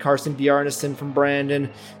could be Carson Bjarnason from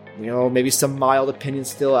Brandon. Maybe some mild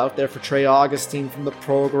opinions still out there for Trey Augustine from the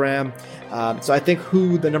program. So I think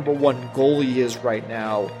who the number 1 goalie is right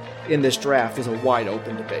now in this draft is a wide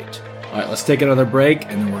open debate. All right, let's take another break,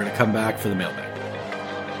 and then we're going to come back for the mailbag.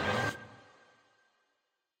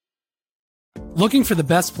 Looking for the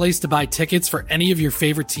best place to buy tickets for any of your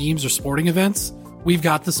favorite teams or sporting events? We've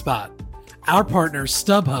got the spot. Our partner,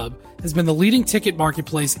 StubHub, has been the leading ticket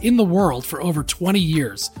marketplace in the world for over 20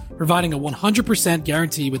 years, providing a 100%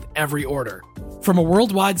 guarantee with every order. From a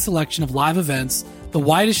worldwide selection of live events, the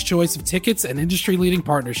widest choice of tickets and industry-leading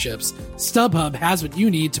partnerships, StubHub has what you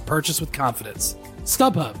need to purchase with confidence.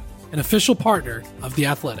 StubHub, an official partner of The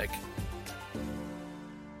Athletic.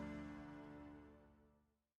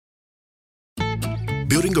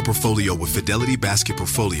 Building a portfolio with Fidelity Basket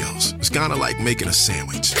Portfolios is kind of like making a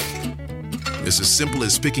sandwich. It's as simple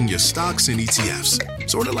as picking your stocks and ETFs,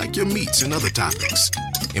 sort of like your meats and other toppings,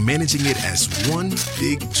 and managing it as one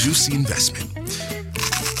big, juicy investment.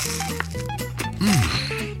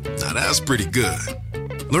 Now that's pretty good.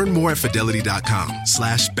 Learn more at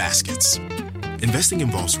fidelity.com/baskets. Investing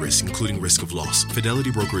involves risk, including risk of loss.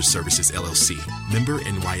 Fidelity Brokerage Services, LLC. Member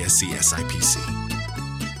NYSE SIPC.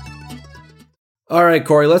 All right,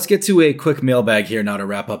 Corey, let's get to a quick mailbag here now to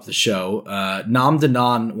wrap up the show. Nam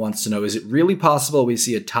Danan wants to know, is it really possible we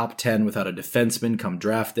see a top 10 without a defenseman come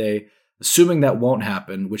draft day? Assuming that won't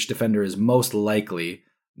happen, which defender is most likely,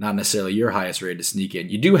 not necessarily your highest rated, to sneak in?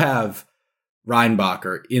 You do have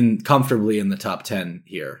Reinbacher comfortably in the top 10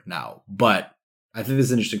 here now, but I think this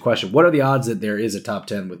is an interesting question. What are the odds that there is a top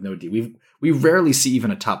 10 with no D? We rarely see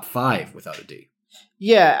even a top 5 without a D.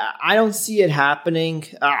 Yeah, I don't see it happening.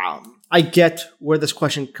 I get where this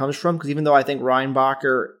question comes from, because even though I think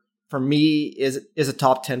Reinbacher, for me, is a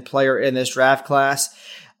top 10 player in this draft class,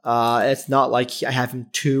 it's not like I have him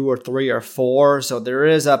 2 or 3 or 4. So there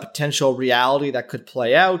is a potential reality that could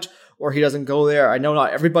play out, or he doesn't go there. I know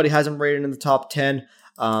not everybody has him rated in the top 10,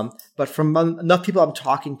 but from enough people I'm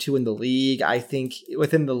talking to in the league, I think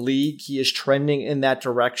within the league, he is trending in that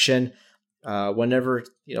direction. Whenever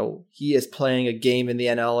he is playing a game in the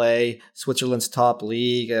NLA, Switzerland's top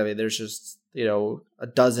league, I mean, there's just a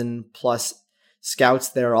dozen plus scouts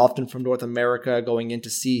there, often from North America, going in to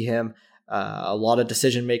see him. A lot of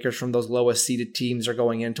decision makers from those lowest seeded teams are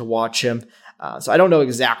going in to watch him. So I don't know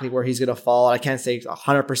exactly where he's going to fall. I can't say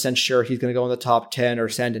 100% sure he's going to go in the top 10 or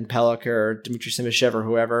Sandin Pellikka or Dmitry Simishev or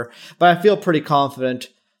whoever, but I feel pretty confident.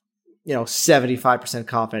 75%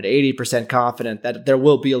 confident, 80% confident that there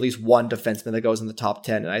will be at least one defenseman that goes in the top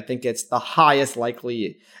 10. And I think it's the highest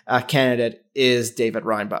likely candidate is David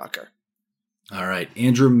Reinbacher. All right.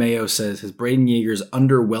 Andrew Mayo says, has Braden Yeager's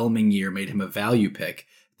underwhelming year made him a value pick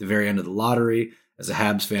at the very end of the lottery? As a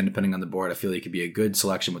Habs fan, depending on the board, I feel he could be a good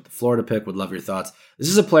selection with the Florida pick. Would love your thoughts. This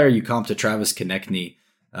is a player you comp to Travis Konechny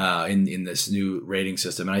in this new rating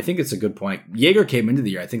system. And I think it's a good point. Yeager came into the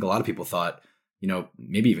year, I think a lot of people thought,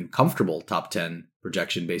 maybe even comfortable top 10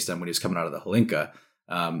 projection based on when he was coming out of the Hlinka.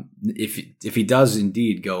 If he does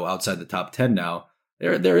indeed go outside the top 10 now,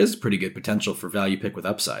 there is pretty good potential for value pick with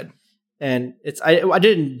upside. And I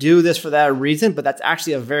didn't do this for that reason, but that's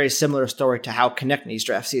actually a very similar story to how Konechny's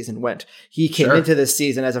draft season went. He came into this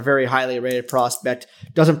season as a very highly rated prospect,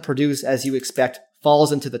 doesn't produce as you expect,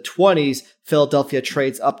 falls into the 20s. Philadelphia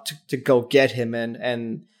trades up to go get him,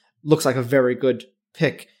 and looks like a very good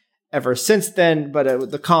pick ever since then,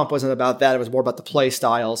 but the comp wasn't about that. It was more about the play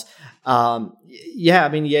styles.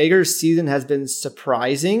 Jaeger's season has been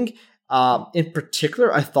surprising. In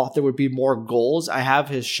particular, I thought there would be more goals. I have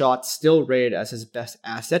his shot still rated as his best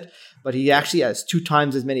asset, but he actually has 2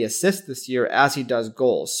 times as many assists this year as he does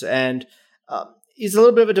goals. And he's a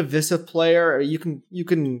little bit of a divisive player. You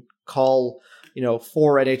can call 4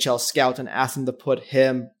 NHL scouts and ask them to put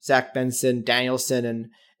him, Zach Benson, Danielson, and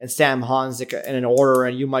Sam Honzik in an order,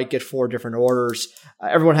 and you might get 4 different orders.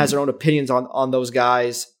 Everyone has their own opinions on those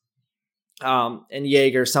guys. And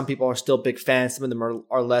Jaeger, some people are still big fans, some of them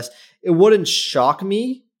are less. It wouldn't shock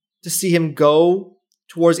me to see him go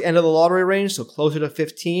towards the end of the lottery range, so closer to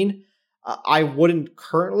 15. I wouldn't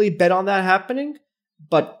currently bet on that happening,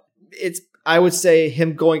 but I would say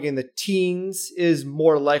him going in the teens is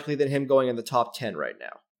more likely than him going in the top 10 right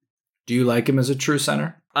now. Do you like him as a true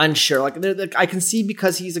center? Unsure. I can see,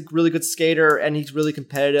 because he's a really good skater and he's really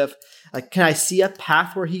competitive. Can I see a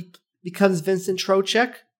path where he becomes Vincent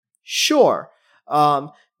Trocheck? Sure.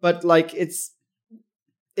 But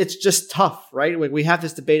it's just tough, right? We have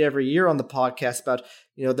this debate every year on the podcast about,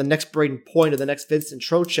 the next Braden Point or the next Vincent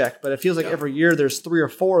Trocheck, but it feels like every year there's 3 or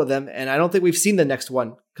 4 of them, and I don't think we've seen the next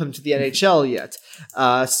one come to the NHL yet.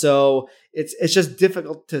 So it's just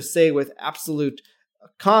difficult to say with absolute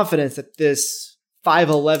confidence that this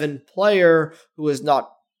 5'11" player who is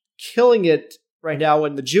not killing it right now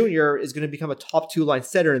in the junior is going to become a top 2-line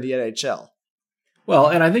center in the NHL. Well,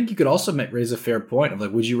 and I think you could also raise a fair point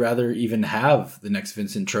of would you rather even have the next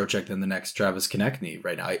Vincent Trocheck than the next Travis Konechny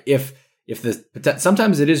right now? If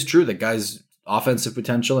sometimes it is true that guys' offensive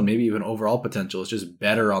potential and maybe even overall potential is just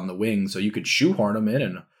better on the wing, so you could shoehorn them in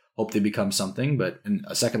and hope they become something. But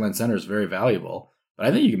a second line center is very valuable. But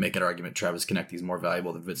I think you can make an argument Travis Konechny is more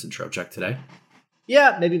valuable than Vincent Trocheck today.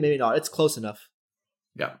 Yeah, maybe not. It's close enough.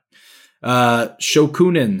 Yeah.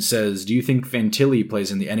 Shokunin says, do you think Fantilli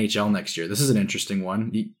plays in the NHL next year? This is an interesting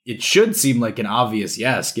one. It should seem like an obvious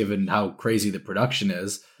yes, given how crazy the production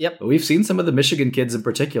is. Yep. But we've seen some of the Michigan kids in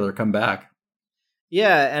particular come back.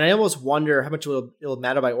 Yeah, and I almost wonder how much it'll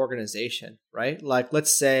matter by organization, right?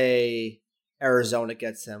 Let's say Arizona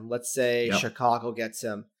gets him. Let's say Chicago gets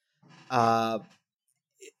him.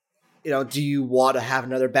 Do you want to have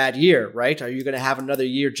another bad year, right? Are you going to have another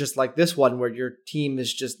year just like this one where your team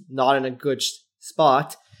is just not in a good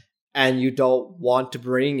spot and you don't want to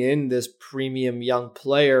bring in this premium young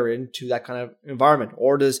player into that kind of environment?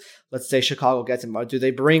 Or let's say Chicago gets him, do they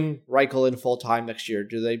bring Reichel in full time next year?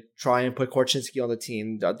 Do they try and put Korchinski on the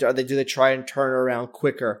team? Do they try and turn around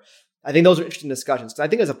quicker? I think those are interesting discussions. I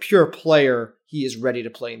think as a pure player, he is ready to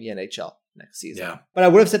play in the NHL next season. Yeah. But I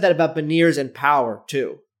would have said that about Beniers and Power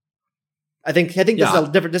too. I think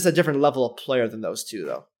this is a different level of player than those two,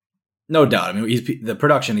 though. No doubt. I mean, the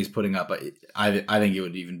production he's putting up, I think it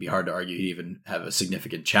would even be hard to argue he'd even have a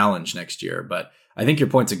significant challenge next year. But I think your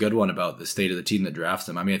point's a good one about the state of the team that drafts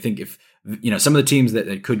him. I mean, I think if some of the teams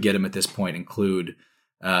that could get him at this point include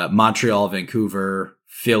Montreal, Vancouver,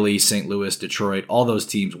 Philly, St. Louis, Detroit, all those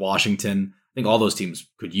teams, Washington. I think all those teams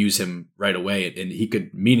could use him right away, and he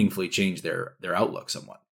could meaningfully change their outlook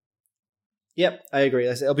somewhat. Yep, I agree.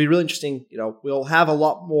 It'll be really interesting. We'll have a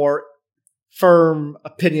lot more firm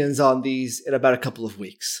opinions on these in about a couple of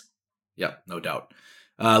weeks. Yeah, no doubt.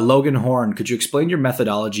 Logan Horn, could you explain your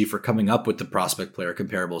methodology for coming up with the prospect player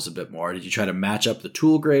comparables a bit more? Did you try to match up the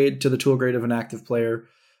tool grade to the tool grade of an active player?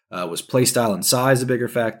 Was play style and size a bigger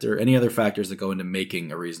factor? Any other factors that go into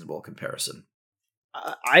making a reasonable comparison?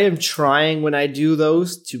 I am trying when I do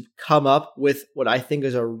those to come up with what I think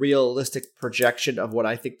is a realistic projection of what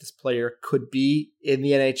I think this player could be in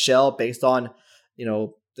the NHL based on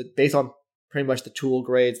pretty much the tool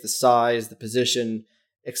grades, the size, the position,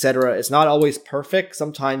 etc. It's not always perfect.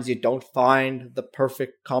 Sometimes you don't find the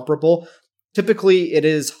perfect comparable. Typically, it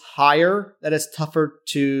is higher that it's tougher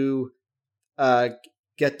to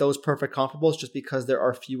get those perfect comparables just because there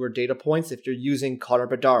are fewer data points. If you're using Connor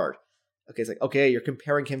Bedard, okay, it's you're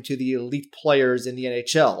comparing him to the elite players in the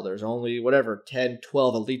NHL. There's only 10,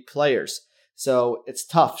 12 elite players. So it's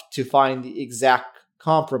tough to find the exact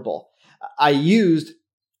comparable. I used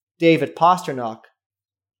David Pastrnak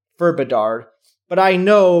for Bedard, but I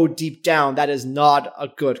know deep down that is not a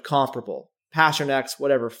good comparable. Pasternak's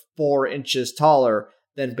 4 inches taller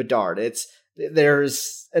than Bedard.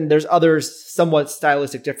 There's other somewhat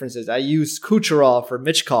stylistic differences. I used Kucherov for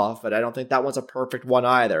Michkov, but I don't think that one's a perfect one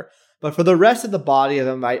either. But for the rest of the body of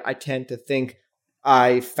them, I tend to think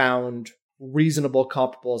I found reasonable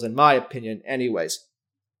comparables in my opinion anyways.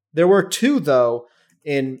 There were 2, though,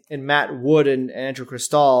 in Matt Wood and Andrew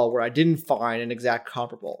Cristal where I didn't find an exact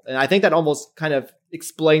comparable. And I think that almost kind of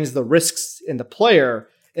explains the risks in the player,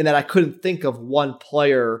 in that I couldn't think of one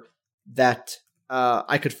player that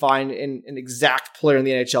I could find in an exact player in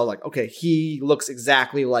the NHL. Like, okay, he looks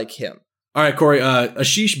exactly like him. All right, Corey.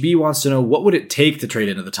 Ashish B wants to know, what would it take to trade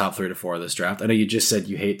into the top 3 to 4 of this draft? I know you just said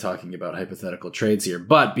you hate talking about hypothetical trades here,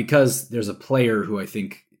 but because there's a player who I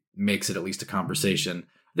think makes it at least a conversation,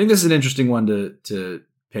 I think this is an interesting one to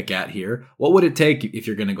pick at here. What would it take if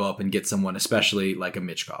you're going to go up and get someone, especially like a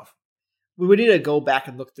Michkov? We would need to go back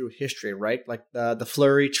and look through history, right? Like the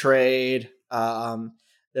Fleury trade.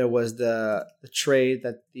 There was the trade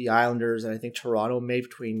that the Islanders and I think Toronto made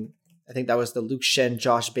between, I think that was the Luke Schenn,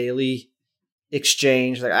 Josh Bailey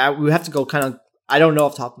exchange. Like we have to go kind of, I don't know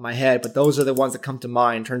off the top of my head, but those are the ones that come to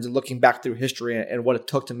mind in terms of looking back through history and what it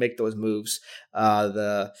took to make those moves.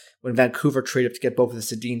 When Vancouver traded to get both of the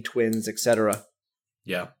Sedin twins, etc.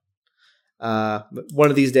 Yeah. One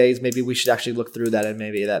of these days, maybe we should actually look through that, and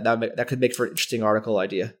maybe that could make for an interesting article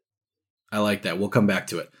idea. I like that. We'll come back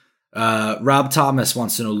to it. Rob Thomas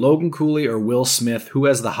wants to know, Logan Cooley or Will Smith, who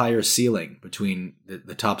has the higher ceiling between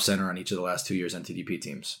the top center on each of the last 2 years NTDP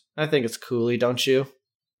teams? I think it's Cooley, don't you?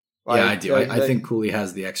 Yeah, I do. I think Cooley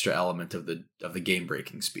has the extra element of the game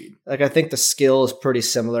breaking speed. Like, I think the skill is pretty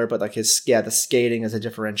similar, but like the skating is a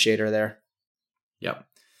differentiator there. Yep.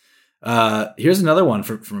 Here's another one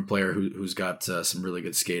from a player who's got some really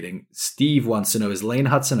good skating. Steve wants to know, is Lane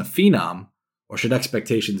Hutson a phenom, or should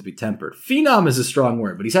expectations be tempered? Phenom is a strong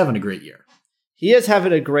word, but he's having a great year. He is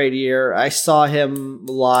having a great year. I saw him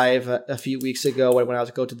live a few weeks ago when I was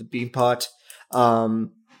to go to the Beanpot.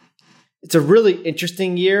 It's a really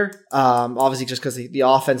interesting year, obviously just because the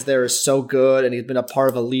offense there is so good, and he's been a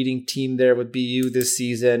part of a leading team there with BU this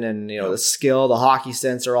season, and the skill, the hockey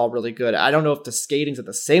sense are all really good. I don't know if the skating's at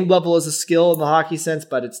the same level as the skill in the hockey sense,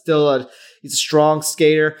 but it's still he's a strong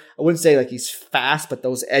skater. I wouldn't say like he's fast, but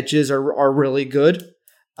those edges are really good.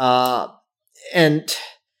 And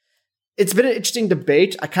it's been an interesting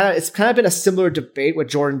debate. It's kind of been a similar debate with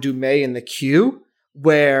Jordan Dumais in the Q,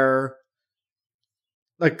 where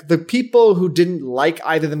like the people who didn't like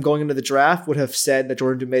either of them going into the draft would have said that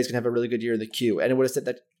Jordan Dumais is going to have a really good year in the Q, and it would have said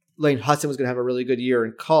that Lane Hutson was going to have a really good year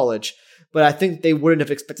in college. But I think they wouldn't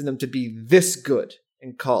have expected them to be this good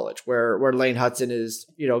in college, where Lane Hutson is,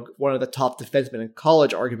 one of the top defensemen in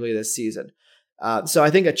college, arguably this season. So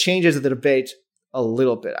I think it changes the debate a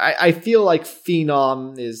little bit. I feel like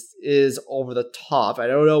phenom is over the top. I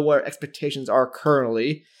don't know where expectations are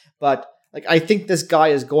currently, but like, I think this guy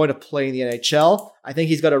is going to play in the NHL. I think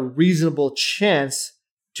he's got a reasonable chance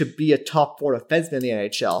to be a top 4 defenseman in the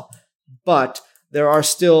NHL, but there are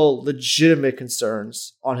still legitimate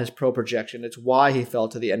concerns on his pro projection. It's why he fell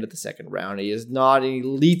to the end of the second round. He is not an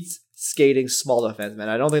elite skating small defenseman.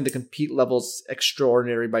 I don't think the compete level's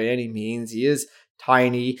extraordinary by any means. He is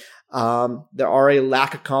tiny. There are a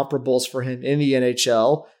lack of comparables for him in the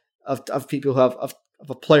NHL of people who have of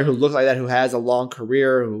a player who looks like that, who has a long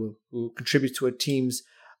career, who contributes to a team's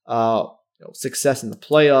success in the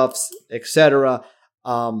playoffs, etc.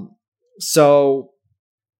 So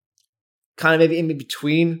kind of maybe in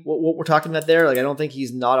between what we're talking about there. Like, I don't think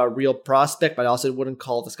he's not a real prospect, but I also wouldn't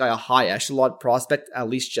call this guy a high echelon prospect, at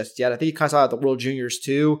least just yet. I think he kind of saw it at the World Juniors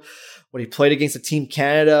too, when he played against the Team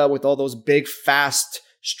Canada with all those big, fast,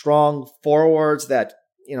 strong forwards that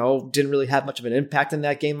didn't really have much of an impact in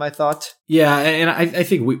that game, I thought. Yeah, and I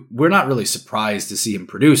think we're not really surprised to see him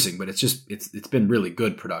producing, but it's been really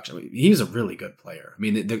good production. I mean, he's a really good player. I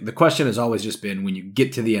mean, the question has always just been, when you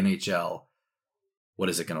get to the NHL, what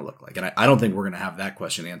is it going to look like? And I don't think we're going to have that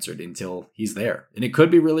question answered until he's there. And it could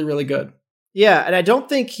be really, really good. Yeah, and I don't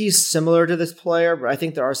think he's similar to this player, but I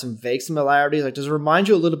think there are some vague similarities. Like, does it remind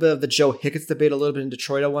you a little bit of the Joe Hicketts debate a little bit in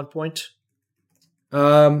Detroit at one point?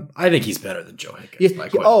 I think he's better than Joe Hicketts.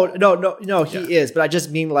 He is. But I just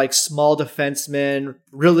mean like small defenseman,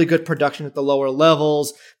 really good production at the lower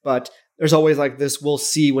levels. But there's always like this, we'll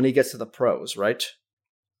see when he gets to the pros, right?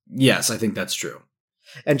 Yes, I think that's true.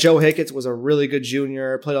 And Joe Hicketts was a really good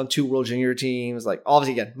junior, played on 2 World Junior teams. Like,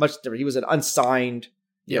 obviously, again, much different. He was an unsigned,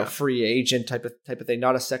 free agent type of thing,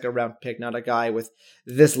 not a second round pick, not a guy with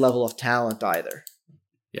this level of talent either.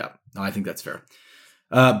 Yeah, no, I think that's fair.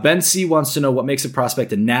 Ben C wants to know, what makes a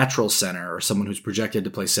prospect a natural center, or someone who's projected to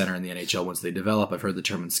play center in the NHL once they develop. I've heard the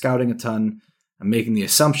term in scouting a ton. I'm making the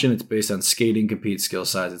assumption it's based on skating, compete, skill,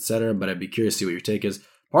 size, etc. But I'd be curious to see what your take is.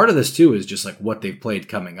 Part of this too is just like what they've played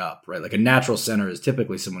coming up, right? Like, a natural center is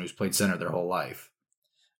typically someone who's played center their whole life.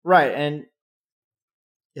 Right. And,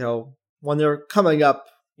 when they're coming up,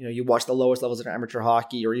 you watch the lowest levels of amateur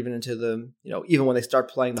hockey, or even into the, even when they start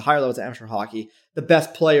playing the higher levels of amateur hockey, the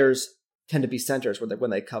best players tend to be centers when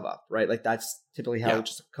they come up, right? Like, that's typically how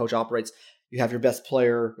just a coach operates. you have your best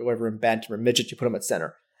player, whoever in bantam or midget, you put him at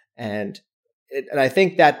center. And I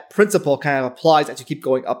think that principle kind of applies as you keep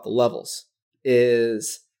going up the levels,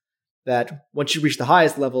 is that once you reach the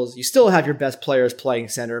highest levels, you still have your best players playing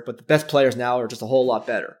center, but the best players now are just a whole lot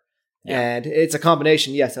better. Yeah. And it's a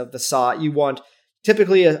combination, yes, of the size. You want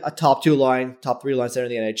typically a top 2 line, top 3 line center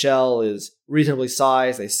in the NHL is reasonably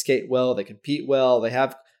sized. They skate well, they compete well, they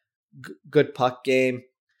have good puck game.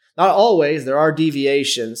 Not always, there are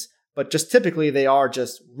deviations, but just typically they are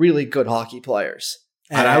just really good hockey players.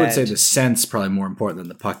 And I would say the sense probably more important than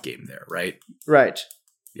the puck game there, right? Right.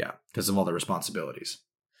 Yeah, because of all the responsibilities.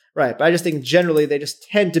 Right, but I just think generally they just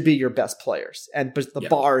tend to be your best players, but the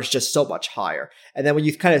bar is just so much higher. And then when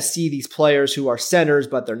you kind of see these players who are centers,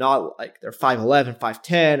 but they're not like they're 5'11",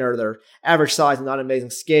 5'10", or they're average size and not amazing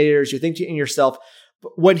skaters, you think in yourself,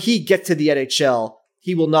 when he gets to the NHL,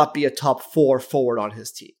 he will not be a top 4 forward on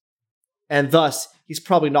his team, and thus he's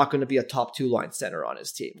probably not going to be a top 2 line center on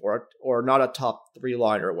his team, or not a top 3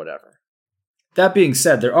 line or whatever. That being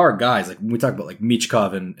said, there are guys, like when we talk about like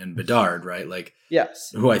Michkov and Bedard, right? Like, yes,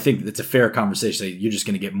 who I think it's a fair conversation. Like, you're just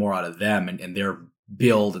going to get more out of them and their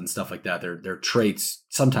build and stuff like that. Their traits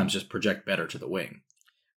sometimes just project better to the wing.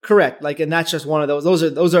 Correct. Like, and that's just one of those.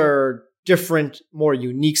 Those are different, more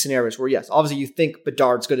unique scenarios where, yes, obviously you think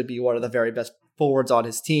Bedard's going to be one of the very best forwards on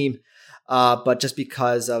his team. But just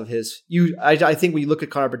because of I think when you look at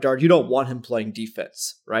Connor Bedard, you don't want him playing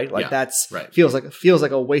defense, right? Like that's right. feels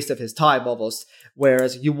like a waste of his time almost.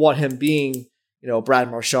 Whereas you want him being, Brad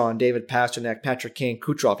Marchand, David Pastrnak, Patrick Kane,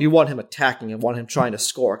 Kucherov. You want him attacking and want him trying to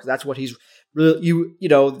score because that's what he's really.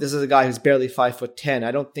 This is a guy who's barely 5'10".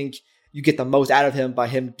 I don't think you get the most out of him by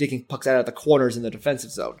him digging pucks out of the corners in the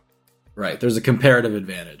defensive zone. Right. There's a comparative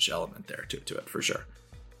advantage element there to it for sure.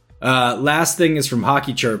 Last thing is from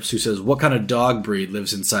Hockey Chirps, who says, what kind of dog breed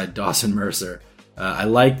lives inside Dawson Mercer? I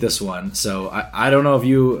like this one. So I don't know if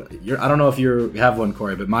you have one,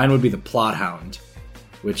 Corey, but mine would be the Plot Hound,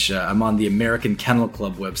 which I'm on the American Kennel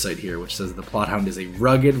Club website here, which says the Plot Hound is a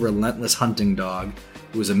rugged, relentless hunting dog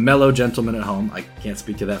who is a mellow gentleman at home. I can't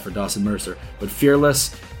speak to that for Dawson Mercer, but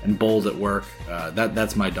fearless and bold at work.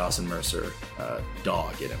 That's my Dawson Mercer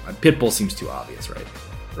dog. Pitbull seems too obvious, right?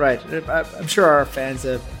 Right. I'm sure our fans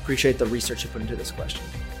appreciate the research you put into this question.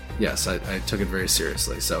 Yes, I took it very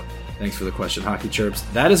seriously. So thanks for the question, Hockey Chirps.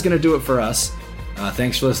 That is going to do it for us.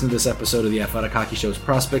 Thanks for listening to this episode of the Athletic Hockey Show's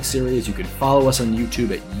Prospect Series. You can follow us on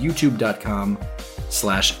YouTube at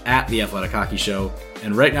youtube.com/@theathleticHockeyShow.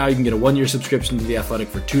 And right now you can get a 1-year subscription to The Athletic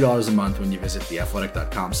for $2 a month when you visit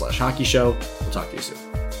theathletic.com/hockeyshow. We'll talk to you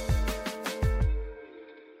soon.